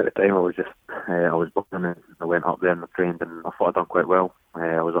at the time, I was booking, and I went up there and I trained, and I thought I'd done quite well.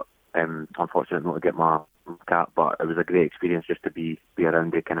 I was unfortunate not to get my cap, but it was a great experience just to be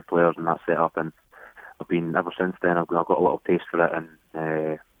around the kind of players and that setup. And I've been, ever since then, I've got a little taste for it, and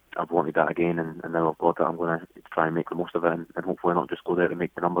I've wanted that again, and now I've got it. I'm going to try and make the most of it, and hopefully not just go there to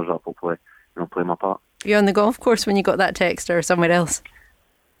make the numbers up. Hopefully, play my part. Were you on the golf course when you got that text, or somewhere else?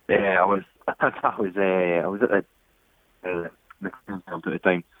 Yeah, I was at the at the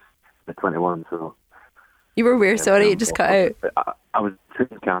time, the 21. So you were where? Sorry, it just cut out. I was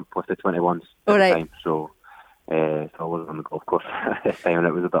training camp with the 21s at the time, so I was on the golf course at this time, and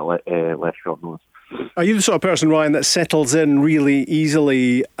it was a bit less short notice. Are you the sort of person, Ryan, that settles in really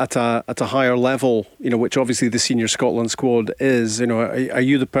easily at a higher level? Which obviously the senior Scotland squad is. Are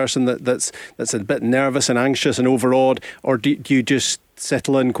you the person that's a bit nervous and anxious and overawed, or do you just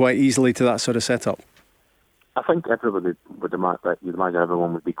settle in quite easily to that sort of setup? I think everybody would you'd imagine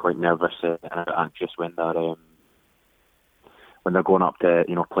everyone would be quite nervous and a bit anxious when they're going up to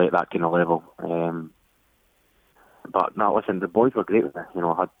play at that kind of level. But no, listen, the boys were great with me.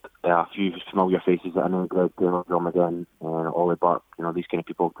 I had a few familiar faces that I know, Greg Taylor, John McGinn, Ollie Burke. These kind of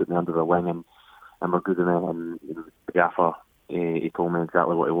people took me under their wing and were good with me. And the gaffer, he told me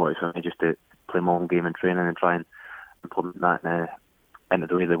exactly what he wanted for me, just to play my own game in training and try and implement that into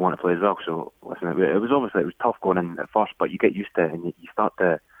the way they want to play as well. So listen, it was tough going in at first, but you get used to it, and you start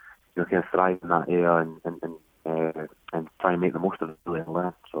to kind of thrive in that area and try and make the most of it really and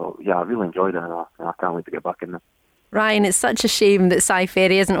learn. So yeah, I really enjoyed it, and I can't wait to get back in there. Ryan, it's such a shame that Cy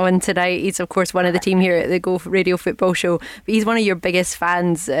Ferry isn't on tonight. He's of course one of the team here at the Go Radio Football Show, but he's one of your biggest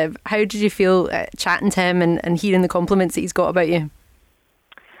fans. How did you feel chatting to him and hearing the compliments that he's got about you?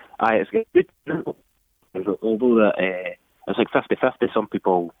 It's good. Although that it's like 50-50. Some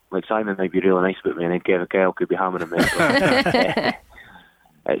people, like Simon, might be really nice about me, and then Kevin Kyle could be hammering me.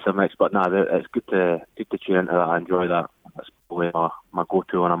 It's a mix, but it's good to tune into that. I enjoy that. That's probably my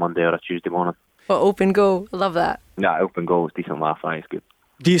go-to on a Monday or a Tuesday morning. Well, open goal, I love that. Yeah, open goal is decent laugh. It's good.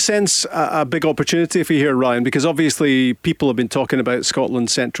 Do you sense a big opportunity for you here, Ryan? Because obviously people have been talking about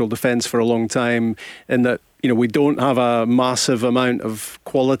Scotland's central defence for a long time, in that we don't have a massive amount of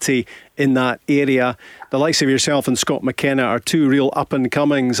quality in that area. The likes of yourself and Scott McKenna are two real up and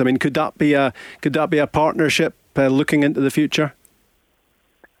comings. I mean, could that be a partnership looking into the future?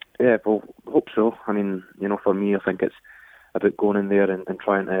 Yeah, well, hope so. I mean, for me, I think it's about going in there and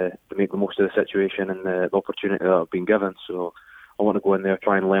trying to make the most of the situation and the opportunity that I've been given. So I want to go in there,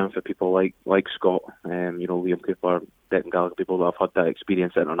 try and learn from people like Scott, Liam Cooper, Declan Gallagher, people that have had that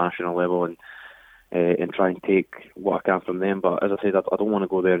experience at international level, and try and take what I can from them. But as I said, I don't want to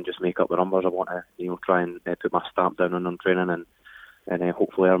go there and just make up the numbers. I want to try and put my stamp down on them training and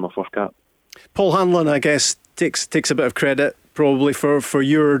hopefully earn my first cap. Paul Hanlon, I guess, takes a bit of credit probably for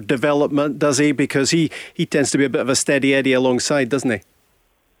your development, does he? Because he tends to be a bit of a steady Eddie alongside, doesn't he?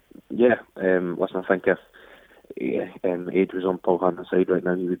 Yeah, listen, I think if Age was on Paul Hanlon's side right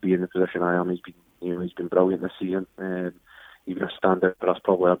now, he would be in the position I am. He's been brilliant this season. He's been a standout for us,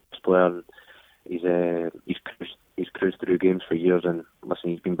 probably our best player. And he's cruised through games for years, and listen,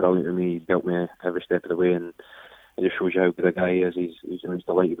 he's been brilliant to me. He's helped me every step of the way, and it just shows you how good a guy he is. He's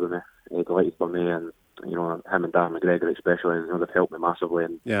delighted with me, delighted for me, and him and Dan McGregor especially. They've helped me massively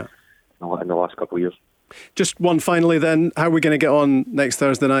in the last couple of years. Just one finally, then, how are we going to get on next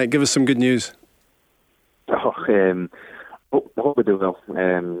Thursday night? Give us some good news. I hope we do well.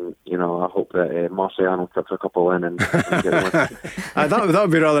 I hope that Marciano tips a couple in and get one. That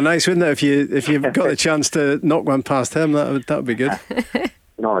would be rather nice, wouldn't it? If you've got the chance to knock one past him, that would be good.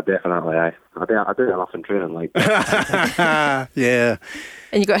 No, definitely. I do enough in training like that. Yeah.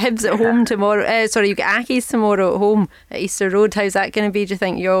 And you've got Hibs at home tomorrow. You've got Accies tomorrow at home at Easter Road. How's that going to be? Do you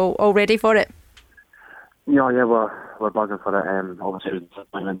think you're all ready for it? Yeah, we're buzzing for it. Obviously, it was a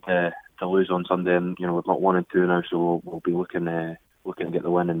disappointment to lose on Sunday, and we've got 1 and 2 now, so we'll be looking to get the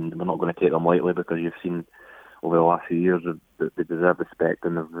win, and we're not going to take them lightly, because you've seen over the last few years that they deserve respect,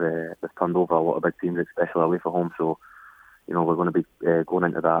 and they've turned over a lot of big teams, especially away from home. So we're going to be going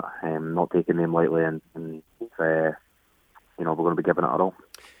into that, not taking them lightly, and we're going to be giving it our all.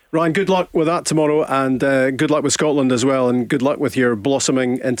 Ryan, good luck with that tomorrow, and good luck with Scotland as well, and good luck with your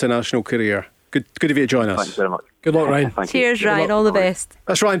blossoming international career. Good of you to join us. Thanks very much. Good luck, Ryan. Cheers, Ryan. All the best.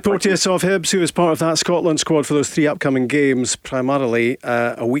 That's Ryan Porteous of Hibs, who is part of that Scotland squad for those 3 upcoming games, primarily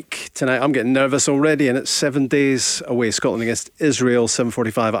a week tonight. I'm getting nervous already, and it's 7 days away. Scotland against Israel,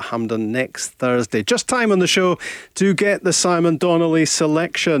 7:45 at Hampden next Thursday. Just time on the show to get the Simon Donnelly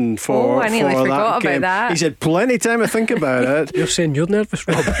selection for I nearly forgot that game. about that. He's had plenty of time to think about it. You're saying you're nervous,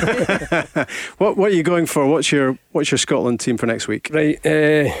 Rob. What are you going for? What's your Scotland team for next week? Right,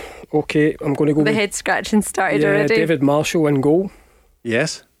 okay, I'm going to go The with head scratching started already. David Marshall in goal.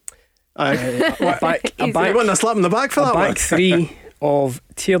 Yes. I'm back. You want a slap in the back for that one? Back 3 of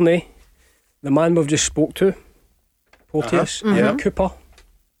Tierney, the man we've just spoke to, Porteous, Cooper,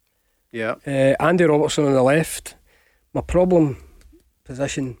 Andy Robertson on the left. My problem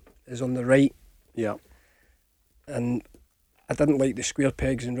position is on the right. Yeah. And I didn't like the square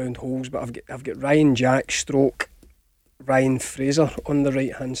pegs and round holes, but I've got Ryan Jack stroke Ryan Fraser on the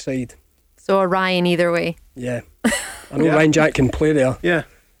right hand side. So a Ryan either way. Yeah. I know Ryan Jack can play there. Yeah.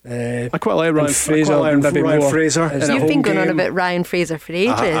 I quite like Ryan Fraser. Ryan Fraser. You've been going on about Ryan Fraser for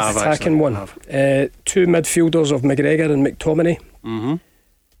ages. Attacking one. 2 midfielders of McGregor and McTominay. Mm-hmm.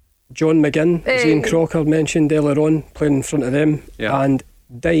 John McGinn, as Ian Crocker mentioned earlier on, playing in front of them. Yeah. And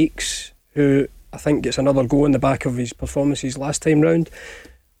Dykes, who I think gets another go in the back of his performances last time round.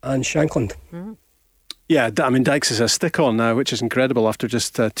 And Shankland. Mm. Yeah, I mean, Dykes is a stick-on now, which is incredible after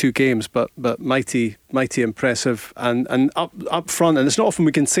just 2 games, but mighty impressive and up front. And it's not often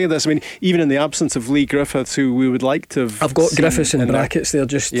we can say this. I mean, even in the absence of Lee Griffiths, who we would like to have. I've got Griffiths in brackets there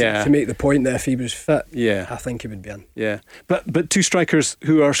just to make the point that if he was fit, I think he would be in. Yeah, but 2 strikers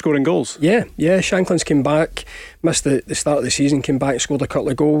who are scoring goals. Yeah. Shankland's came back, missed the start of the season, came back, scored a couple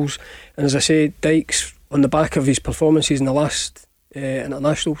of goals, and as I say, Dykes on the back of his performances in the last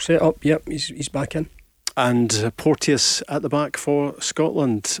international set-up, he's back in. And Porteous at the back for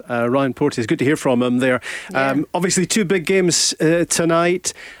Scotland. Ryan Porteous, good to hear from him there. Obviously 2 big games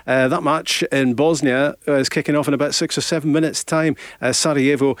tonight. That match in Bosnia is kicking off in about 6 or 7 minutes time.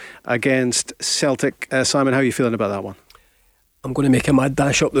 Sarajevo against Celtic. Simon, how are you feeling about that one? I'm going to make a mad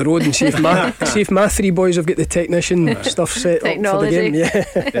dash up the road and see if my 3 boys have got the technician stuff set up for the game.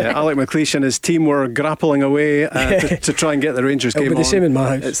 Alex McLeish and his team were grappling away to try and get the Rangers game on. It'll be the same in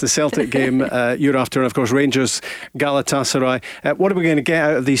my house. It's the Celtic game you're after, and of course Rangers Galatasaray. What are we going to get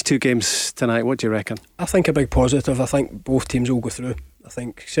out of these 2 games tonight? What do you reckon? I think a big positive. I think both teams will go through. I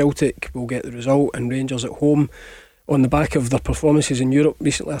think Celtic will get the result, and Rangers at home, on the back of their performances in Europe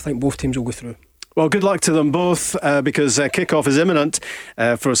recently, I think both teams will go through. Well, good luck to them both because kick-off is imminent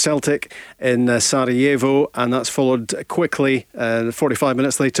for Celtic in Sarajevo, and that's followed quickly 45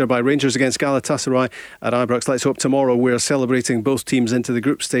 minutes later by Rangers against Galatasaray at Ibrox. Let's hope tomorrow we're celebrating both teams into the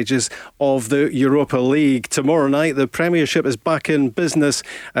group stages of the Europa League. Tomorrow night the Premiership is back in business.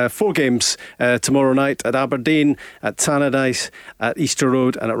 4 games tomorrow night at Aberdeen, at Tannadice, at Easter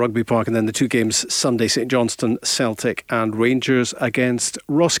Road and at Rugby Park, and then the 2 games Sunday, St Johnstone, Celtic and Rangers against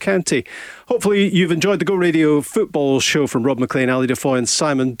Ross County. Hopefully you've enjoyed the Go Radio football show from Rob Maclean, Ali DeFoy and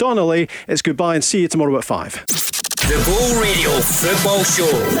Simon Donnelly. It's goodbye and see you tomorrow at 5. The Go Radio football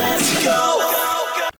show. Let's go!